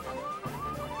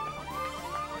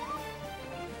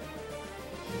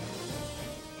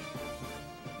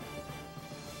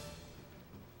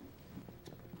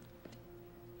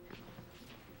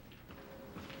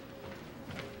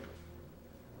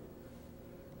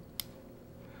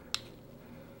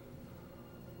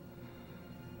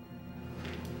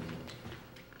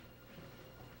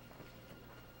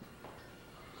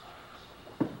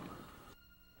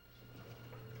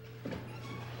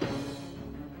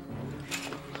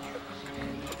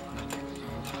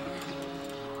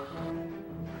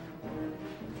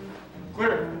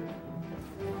 Clear.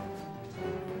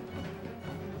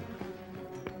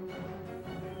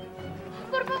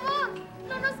 Por favor,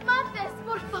 no nos mates,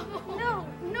 por favor. No,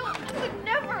 no, I would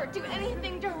never do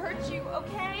anything to hurt you,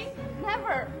 okay?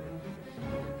 Never.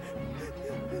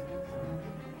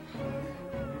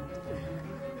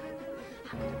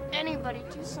 How could anybody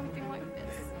do something like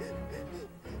this?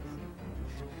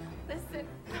 Listen,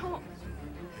 no.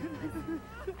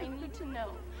 I need to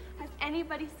know. Has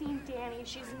anybody seen Danny?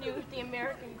 She's new, the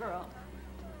American girl.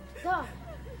 Duh.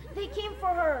 They came for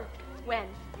her. When?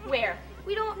 Where?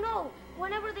 We don't know.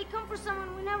 Whenever they come for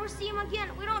someone, we never see them again.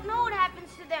 We don't know what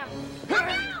happens to them.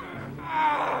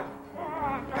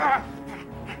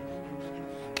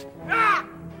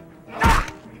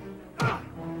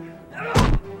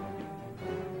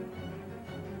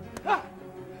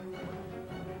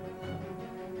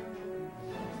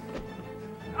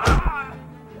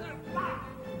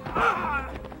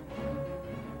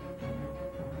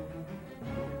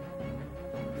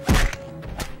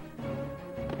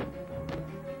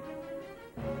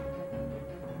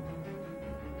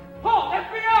 Halt!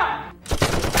 FBI!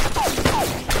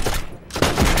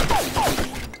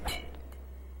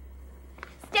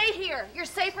 Stay here. You're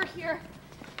safer here.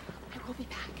 I will be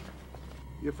back.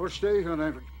 You verstehe,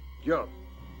 Henry. Yeah.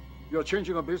 You're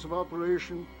changing our base of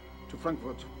operation to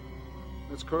Frankfurt.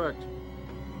 That's correct.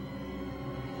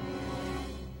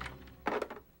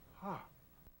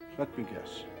 Let me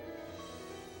guess.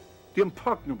 The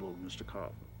impregnable Mr.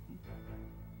 Carver.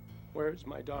 Where's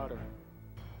my daughter?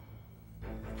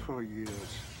 For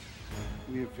years,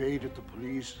 we evaded the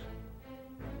police,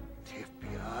 the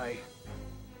FBI,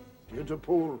 the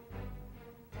Interpol.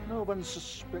 No one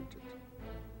suspected.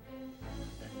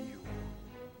 And you,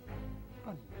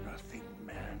 a nothing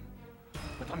man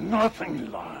with a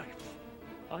nothing life.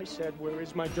 I said, where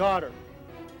is my daughter?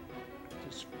 At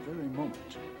this very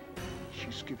moment,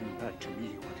 she's giving back to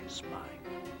me what is mine.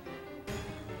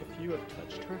 If you have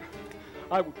touched her,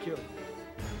 I will kill you.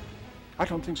 I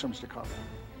don't think so, Mr. Carver.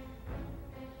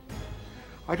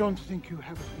 I don't think you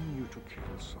have it in you to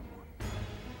kill someone.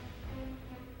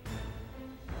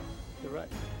 You're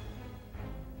right.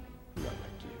 I'm not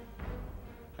like you.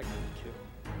 I can't kill.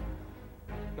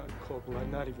 Not in cold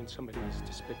blood, not even somebody as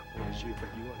despicable as you, but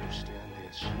you understand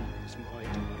this. She is my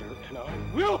daughter, and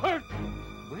I will hurt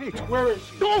you. Wait, where is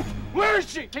she? Don't! Where is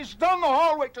she? She's down the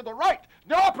hallway to the right,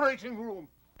 the operating room.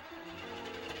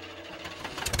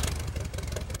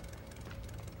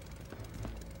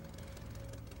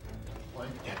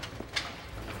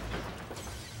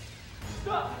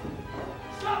 Stop!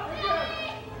 Stop her there!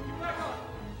 You back up!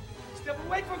 Step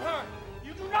away from her!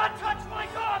 You do not touch my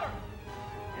daughter!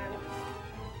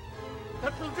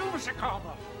 That will do, Mr.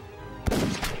 Carver.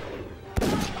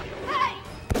 Hey!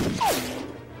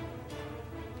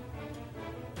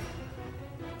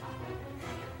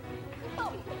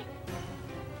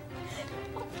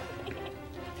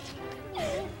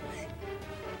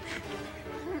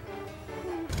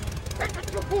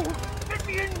 You fool! Let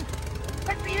me in!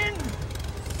 Let me in!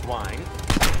 Swine.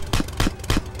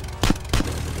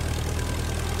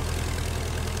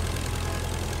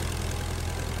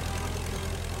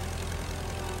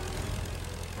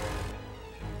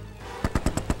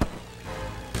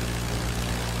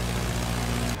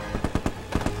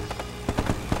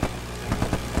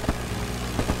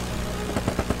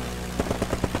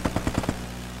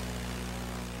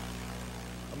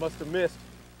 I must have missed.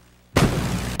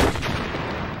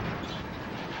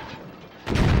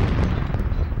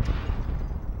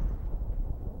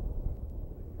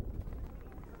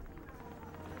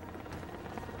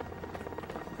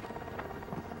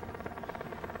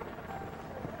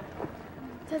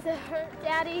 Does it hurt,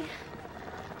 Daddy?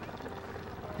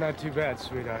 Not too bad,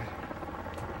 sweetheart.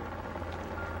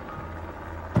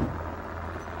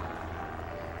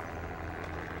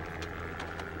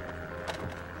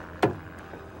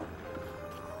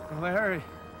 Larry,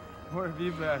 where have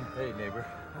you been? Hey, neighbor.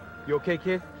 You okay,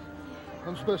 kid?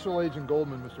 I'm Special Agent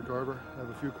Goldman, Mr. Carver. I have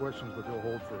a few questions, but they'll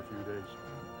hold for a few days.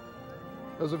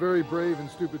 That was a very brave and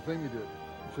stupid thing you did.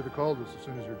 You should have called us as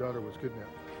soon as your daughter was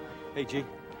kidnapped. Hey, G,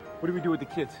 what do we do with the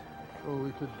kids? Oh,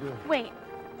 we could, Wait.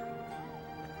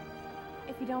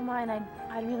 If you don't mind,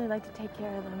 I'd really like to take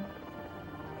care of them.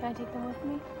 Can I take them with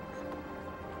me?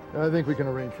 I think we can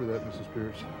arrange for that, Mrs.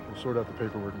 Pierce. We'll sort out the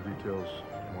paperwork and details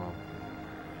tomorrow.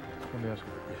 Let me ask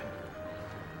you a question.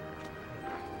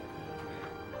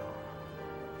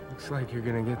 Looks like you're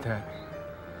gonna get that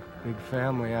big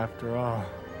family after all.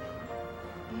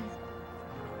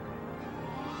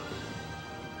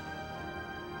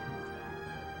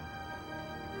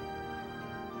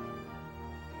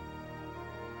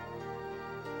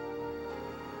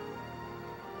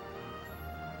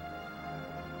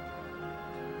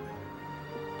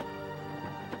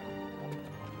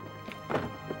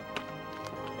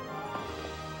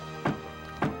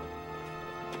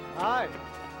 Hi.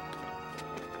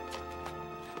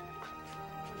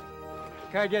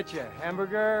 Can I get you a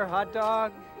hamburger, hot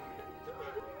dog?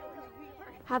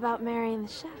 How about marrying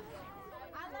the chef?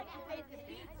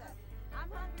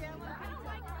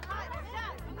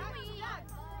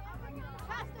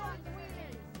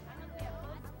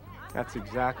 That's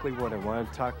exactly what I wanted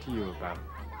to talk to you about.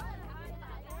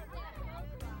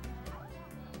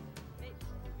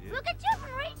 Look at you,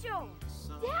 Rachel!